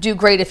do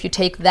great if you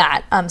take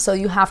that. So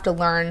you have to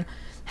learn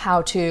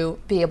how to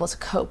be able to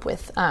cope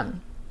with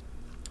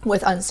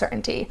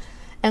uncertainty.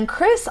 And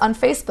Chris on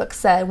Facebook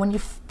said,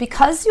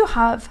 because you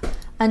have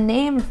a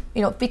name,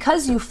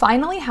 because you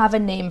finally have a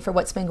name for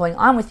what's been going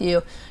on with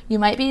you, you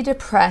might be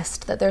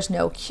depressed that there's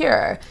no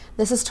cure.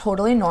 This is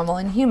totally normal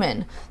and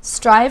human.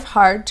 Strive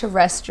hard to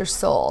rest your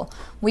soul.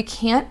 We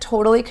can't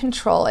totally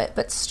control it,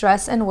 but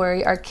stress and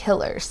worry are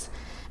killers.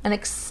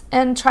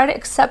 And try to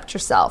accept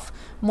yourself.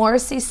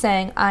 Morrissey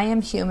saying, I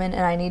am human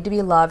and I need to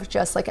be loved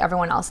just like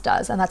everyone else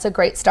does. And that's a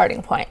great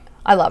starting point.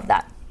 I love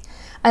that.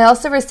 I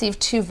also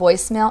received 2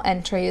 voicemail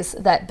entries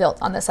that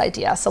built on this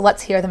idea, so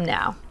let's hear them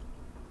now.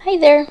 Hi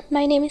there,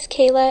 my name is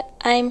Kayla.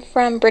 I'm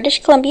from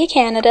British Columbia,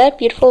 Canada,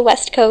 beautiful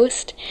West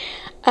Coast.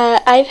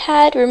 I've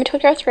had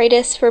rheumatoid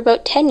arthritis for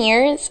about 10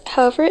 years.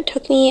 However, it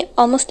took me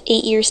almost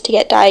 8 years to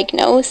get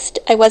diagnosed.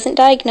 I wasn't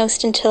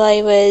diagnosed until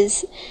I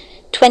was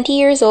 20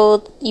 years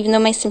old, even though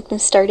my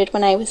symptoms started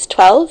when I was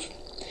 12.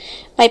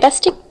 My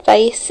best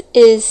advice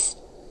is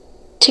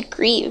to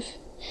grieve.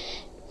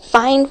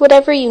 Find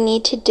whatever you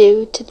need to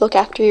do to look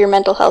after your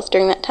mental health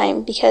during that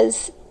time,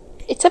 because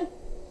it's a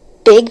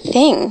big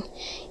thing.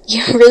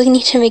 You really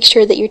need to make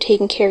sure that you're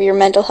taking care of your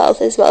mental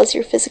health as well as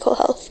your physical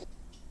health.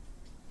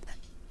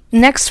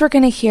 Next, we're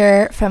going to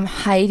hear from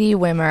Heidi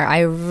Wimmer.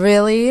 I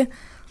really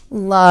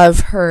love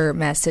her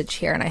message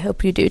here, and I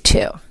hope you do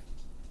too. I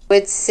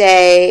would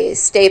say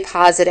stay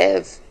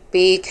positive,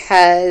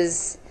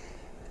 because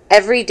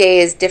every day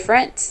is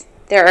different.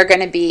 There are going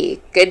to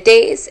be good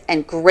days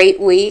and great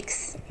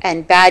weeks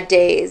and bad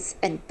days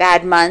and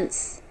bad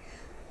months,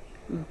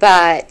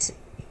 but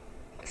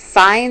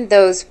find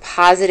those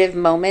positive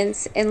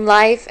moments in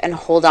life and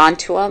hold on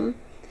to them,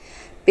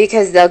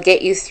 because they'll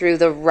get you through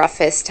the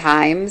roughest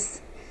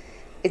times.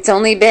 It's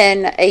only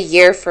been a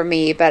year for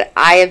me, but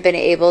I have been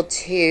able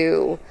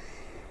to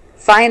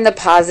find the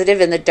positive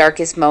in the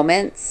darkest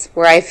moments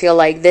where I feel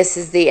like this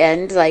is the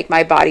end, like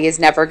my body is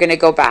never going to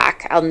go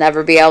back. I'll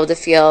never be able to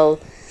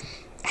feel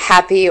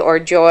happy or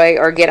joy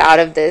or get out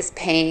of this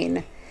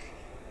pain.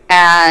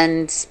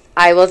 And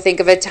I will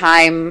think of a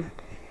time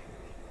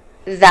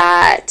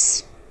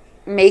that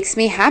makes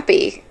me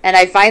happy. And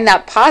I find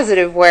that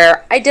positive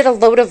where I did a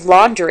load of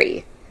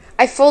laundry.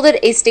 I folded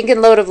a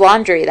stinking load of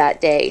laundry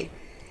that day.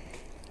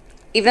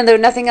 Even though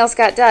nothing else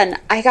got done,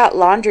 I got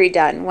laundry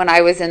done when I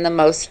was in the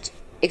most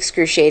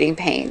excruciating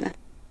pain.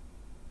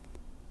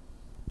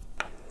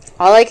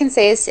 All I can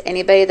say is to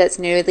anybody that's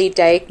newly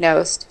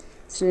diagnosed,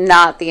 it's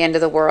not the end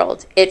of the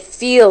world. It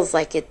feels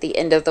like it's the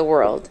end of the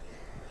world,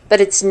 but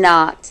it's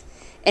not.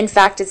 In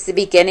fact, it's the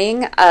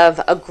beginning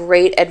of a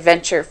great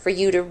adventure for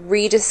you to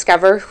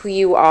rediscover who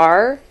you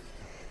are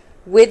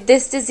with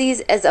this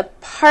disease as a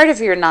part of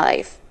your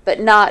life, but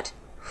not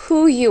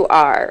who you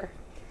are.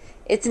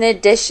 It's an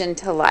addition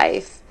to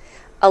life.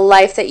 A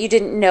life that you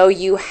didn't know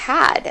you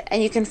had,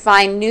 and you can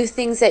find new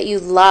things that you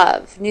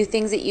love, new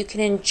things that you can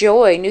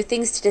enjoy, new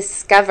things to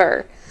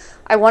discover.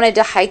 I wanted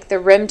to hike the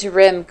rim to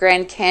rim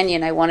Grand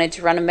Canyon. I wanted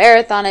to run a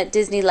marathon at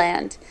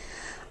Disneyland.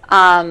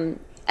 And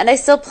I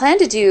still plan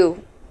to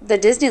do the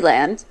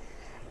Disneyland.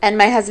 And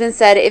my husband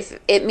said, if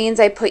it means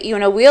I put you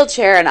in a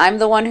wheelchair and I'm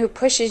the one who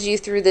pushes you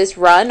through this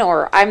run,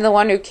 or I'm the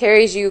one who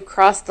carries you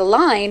across the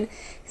line,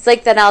 he's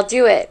like, then I'll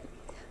do it.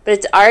 But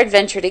it's our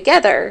adventure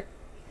together.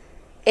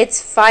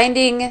 It's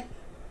finding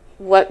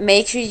what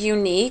makes you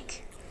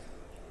unique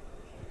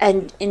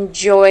and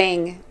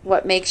enjoying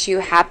what makes you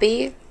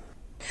happy.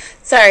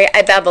 Sorry,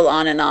 I babble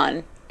on and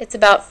on. It's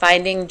about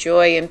finding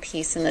joy and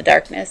peace in the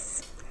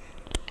darkness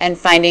and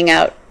finding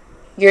out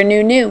your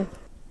new.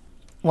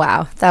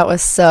 Wow, that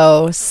was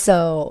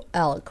so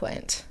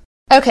eloquent.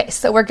 Okay,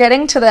 so we're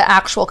getting to the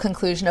actual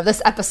conclusion of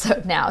this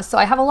episode now. So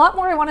I have a lot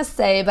more I want to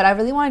say, but I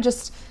really want to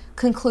just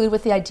conclude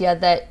with the idea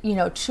that,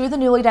 to the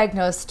newly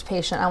diagnosed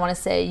patient, I want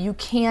to say you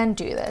can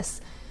do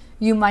this.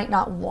 You might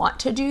not want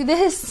to do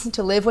this,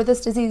 to live with this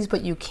disease,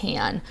 but you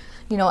can.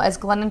 As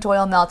Glennon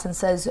Doyle Melton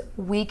says,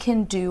 we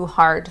can do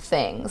hard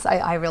things.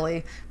 I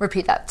really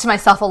repeat that to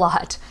myself a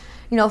lot.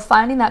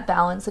 Finding that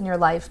balance in your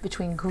life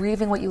between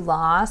grieving what you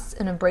lost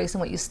and embracing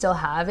what you still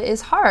have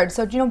is hard.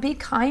 So, be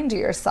kind to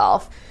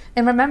yourself.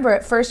 And remember,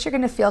 at first you're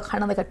going to feel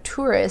kind of like a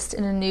tourist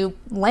in a new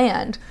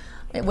land,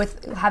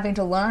 with having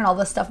to learn all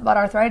this stuff about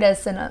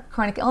arthritis and a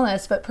chronic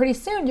illness, but pretty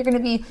soon you're going to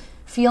be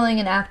feeling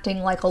and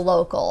acting like a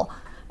local.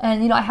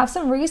 And, I have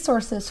some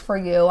resources for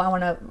you I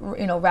want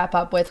to, wrap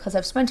up with, because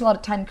I've spent a lot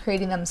of time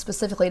creating them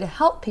specifically to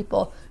help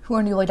people who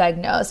are newly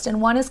diagnosed. And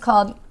one is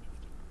called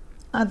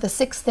The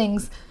 6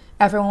 Things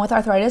Everyone with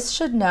Arthritis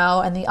Should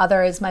Know, and the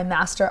other is my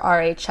Master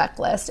RA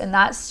Checklist. And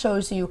that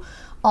shows you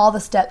all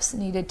the steps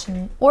needed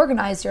to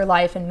organize your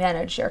life and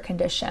manage your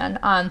condition.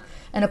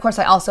 And of course,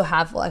 I also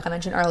have, like I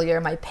mentioned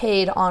earlier, my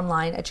paid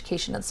online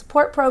education and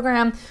support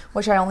program,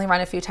 which I only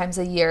run a few times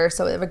a year.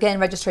 So again,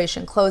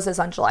 registration closes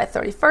on July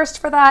 31st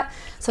for that.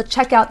 So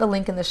check out the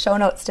link in the show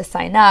notes to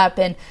sign up.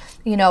 And,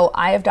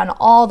 I have done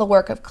all the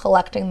work of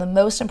collecting the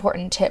most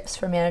important tips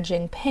for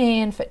managing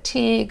pain,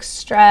 fatigue,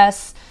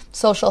 stress,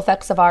 social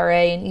effects of RA,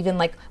 and even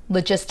like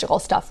logistical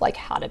stuff like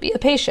how to be a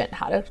patient,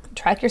 how to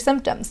track your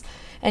symptoms.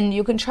 And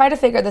you can try to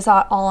figure this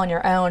out all on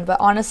your own, but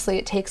honestly,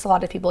 it takes a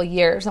lot of people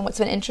years. And what's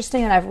been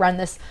interesting, and I've run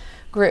this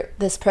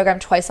program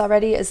twice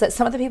already, is that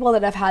some of the people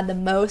that have had the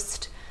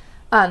most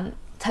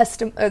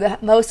the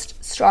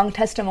most strong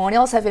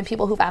testimonials have been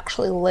people who've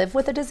actually lived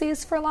with the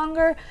disease for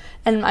longer.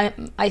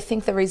 And I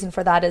think the reason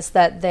for that is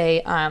that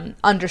they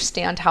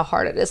understand how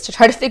hard it is to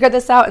try to figure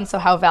this out, and so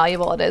how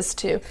valuable it is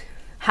to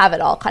have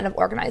it all kind of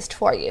organized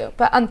for you.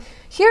 But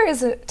here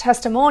is a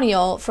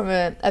testimonial from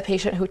a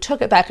patient who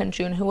took it back in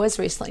June, who was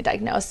recently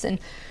diagnosed. And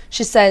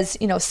she says,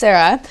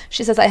 Sarah,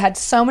 she says, I had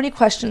so many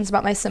questions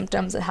about my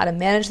symptoms and how to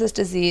manage this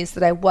disease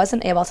that I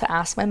wasn't able to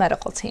ask my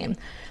medical team.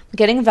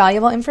 Getting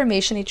valuable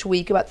information each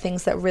week about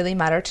things that really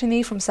matter to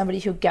me from somebody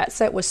who gets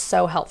it was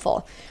so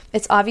helpful.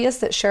 It's obvious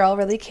that Cheryl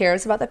really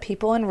cares about the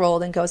people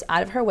enrolled and goes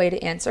out of her way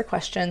to answer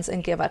questions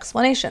and give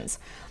explanations.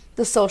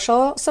 The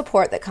social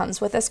support that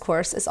comes with this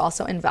course is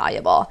also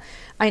invaluable.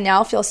 I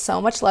now feel so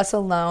much less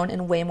alone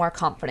and way more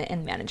confident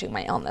in managing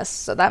my illness.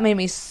 So that made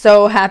me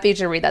so happy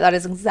to read that. That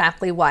is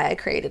exactly why I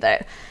created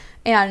it.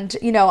 And,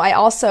 I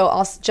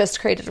also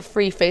just created a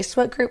free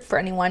Facebook group for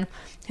anyone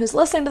who's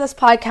listening to this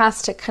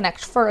podcast to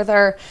connect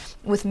further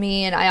with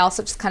me. And I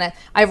also just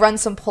I run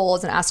some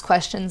polls and ask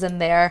questions in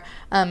there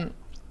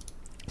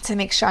to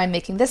make sure I'm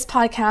making this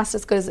podcast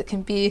as good as it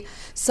can be.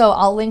 So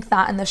I'll link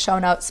that in the show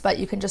notes, but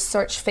you can just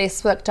search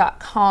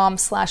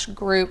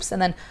facebook.com/groups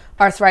and then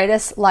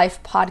Arthritis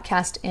Life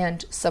Podcast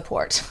and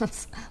Support.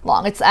 It's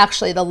long. It's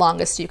actually the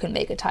longest you can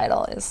make a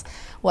title is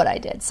what I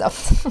did. So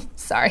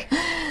sorry,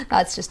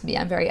 that's just me.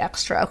 I'm very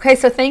extra. Okay,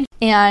 so thank you.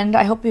 And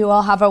I hope you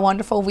all have a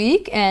wonderful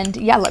week. And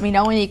yeah, let me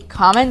know any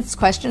comments,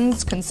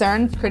 questions,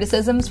 concerns,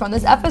 criticisms from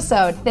this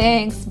episode.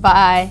 Thanks.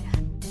 Bye.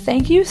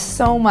 Thank you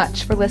so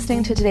much for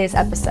listening to today's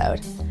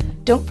episode.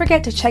 Don't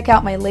forget to check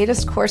out my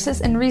latest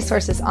courses and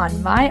resources on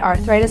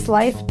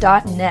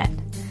myarthritislife.net.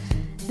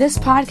 This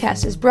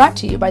podcast is brought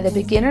to you by the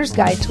Beginner's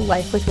Guide to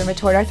Life with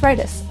Rheumatoid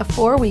Arthritis, a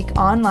 4-week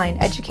online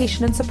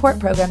education and support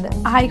program that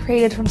I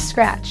created from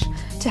scratch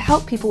to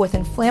help people with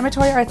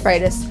inflammatory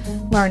arthritis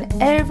learn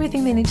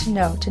everything they need to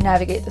know to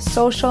navigate the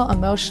social,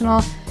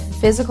 emotional,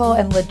 physical,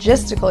 and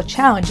logistical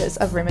challenges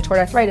of rheumatoid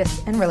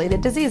arthritis and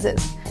related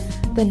diseases.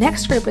 The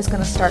next group is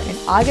going to start in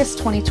August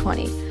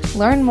 2020.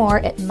 Learn more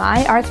at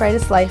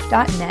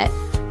myarthritislife.net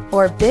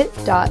or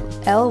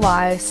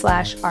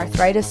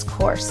bit.ly/arthritis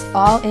course,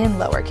 all in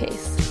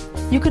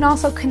lowercase. You can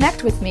also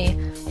connect with me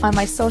on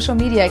my social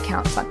media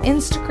accounts on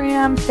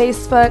Instagram,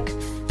 Facebook,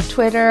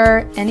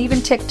 Twitter, and even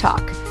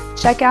TikTok.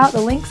 Check out the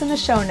links in the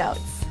show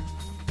notes.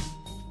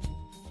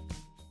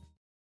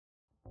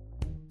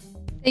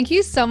 Thank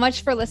you so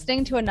much for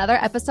listening to another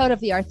episode of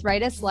the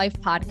Arthritis Life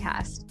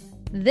podcast.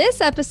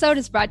 This episode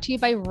is brought to you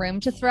by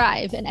Room to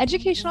Thrive, an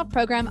educational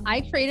program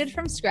I created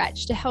from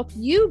scratch to help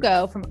you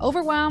go from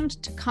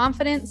overwhelmed to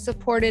confident,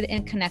 supported,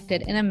 and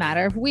connected in a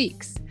matter of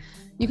weeks.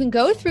 You can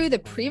go through the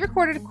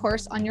pre-recorded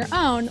course on your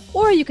own,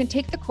 or you can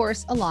take the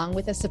course along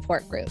with a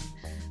support group.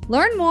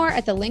 Learn more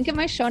at the link in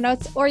my show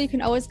notes, or you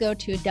can always go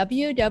to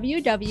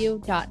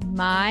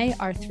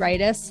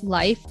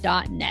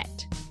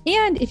www.myarthritislife.net.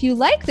 And if you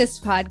like this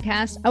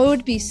podcast, I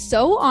would be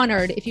so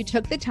honored if you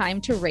took the time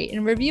to rate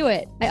and review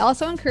it. I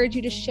also encourage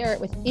you to share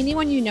it with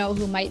anyone you know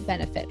who might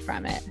benefit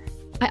from it.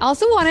 I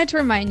also wanted to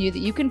remind you that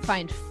you can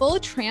find full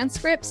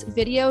transcripts,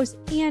 videos,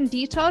 and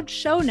detailed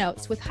show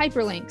notes with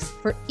hyperlinks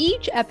for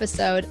each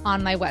episode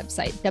on my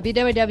website,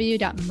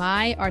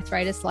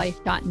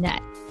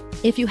 www.myarthritislife.net.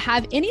 If you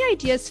have any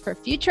ideas for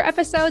future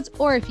episodes,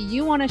 or if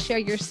you want to share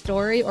your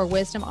story or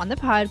wisdom on the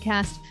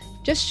podcast,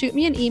 just shoot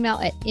me an email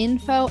at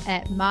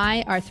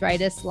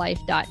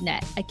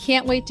info@myarthritislife.net. I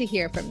can't wait to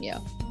hear from you.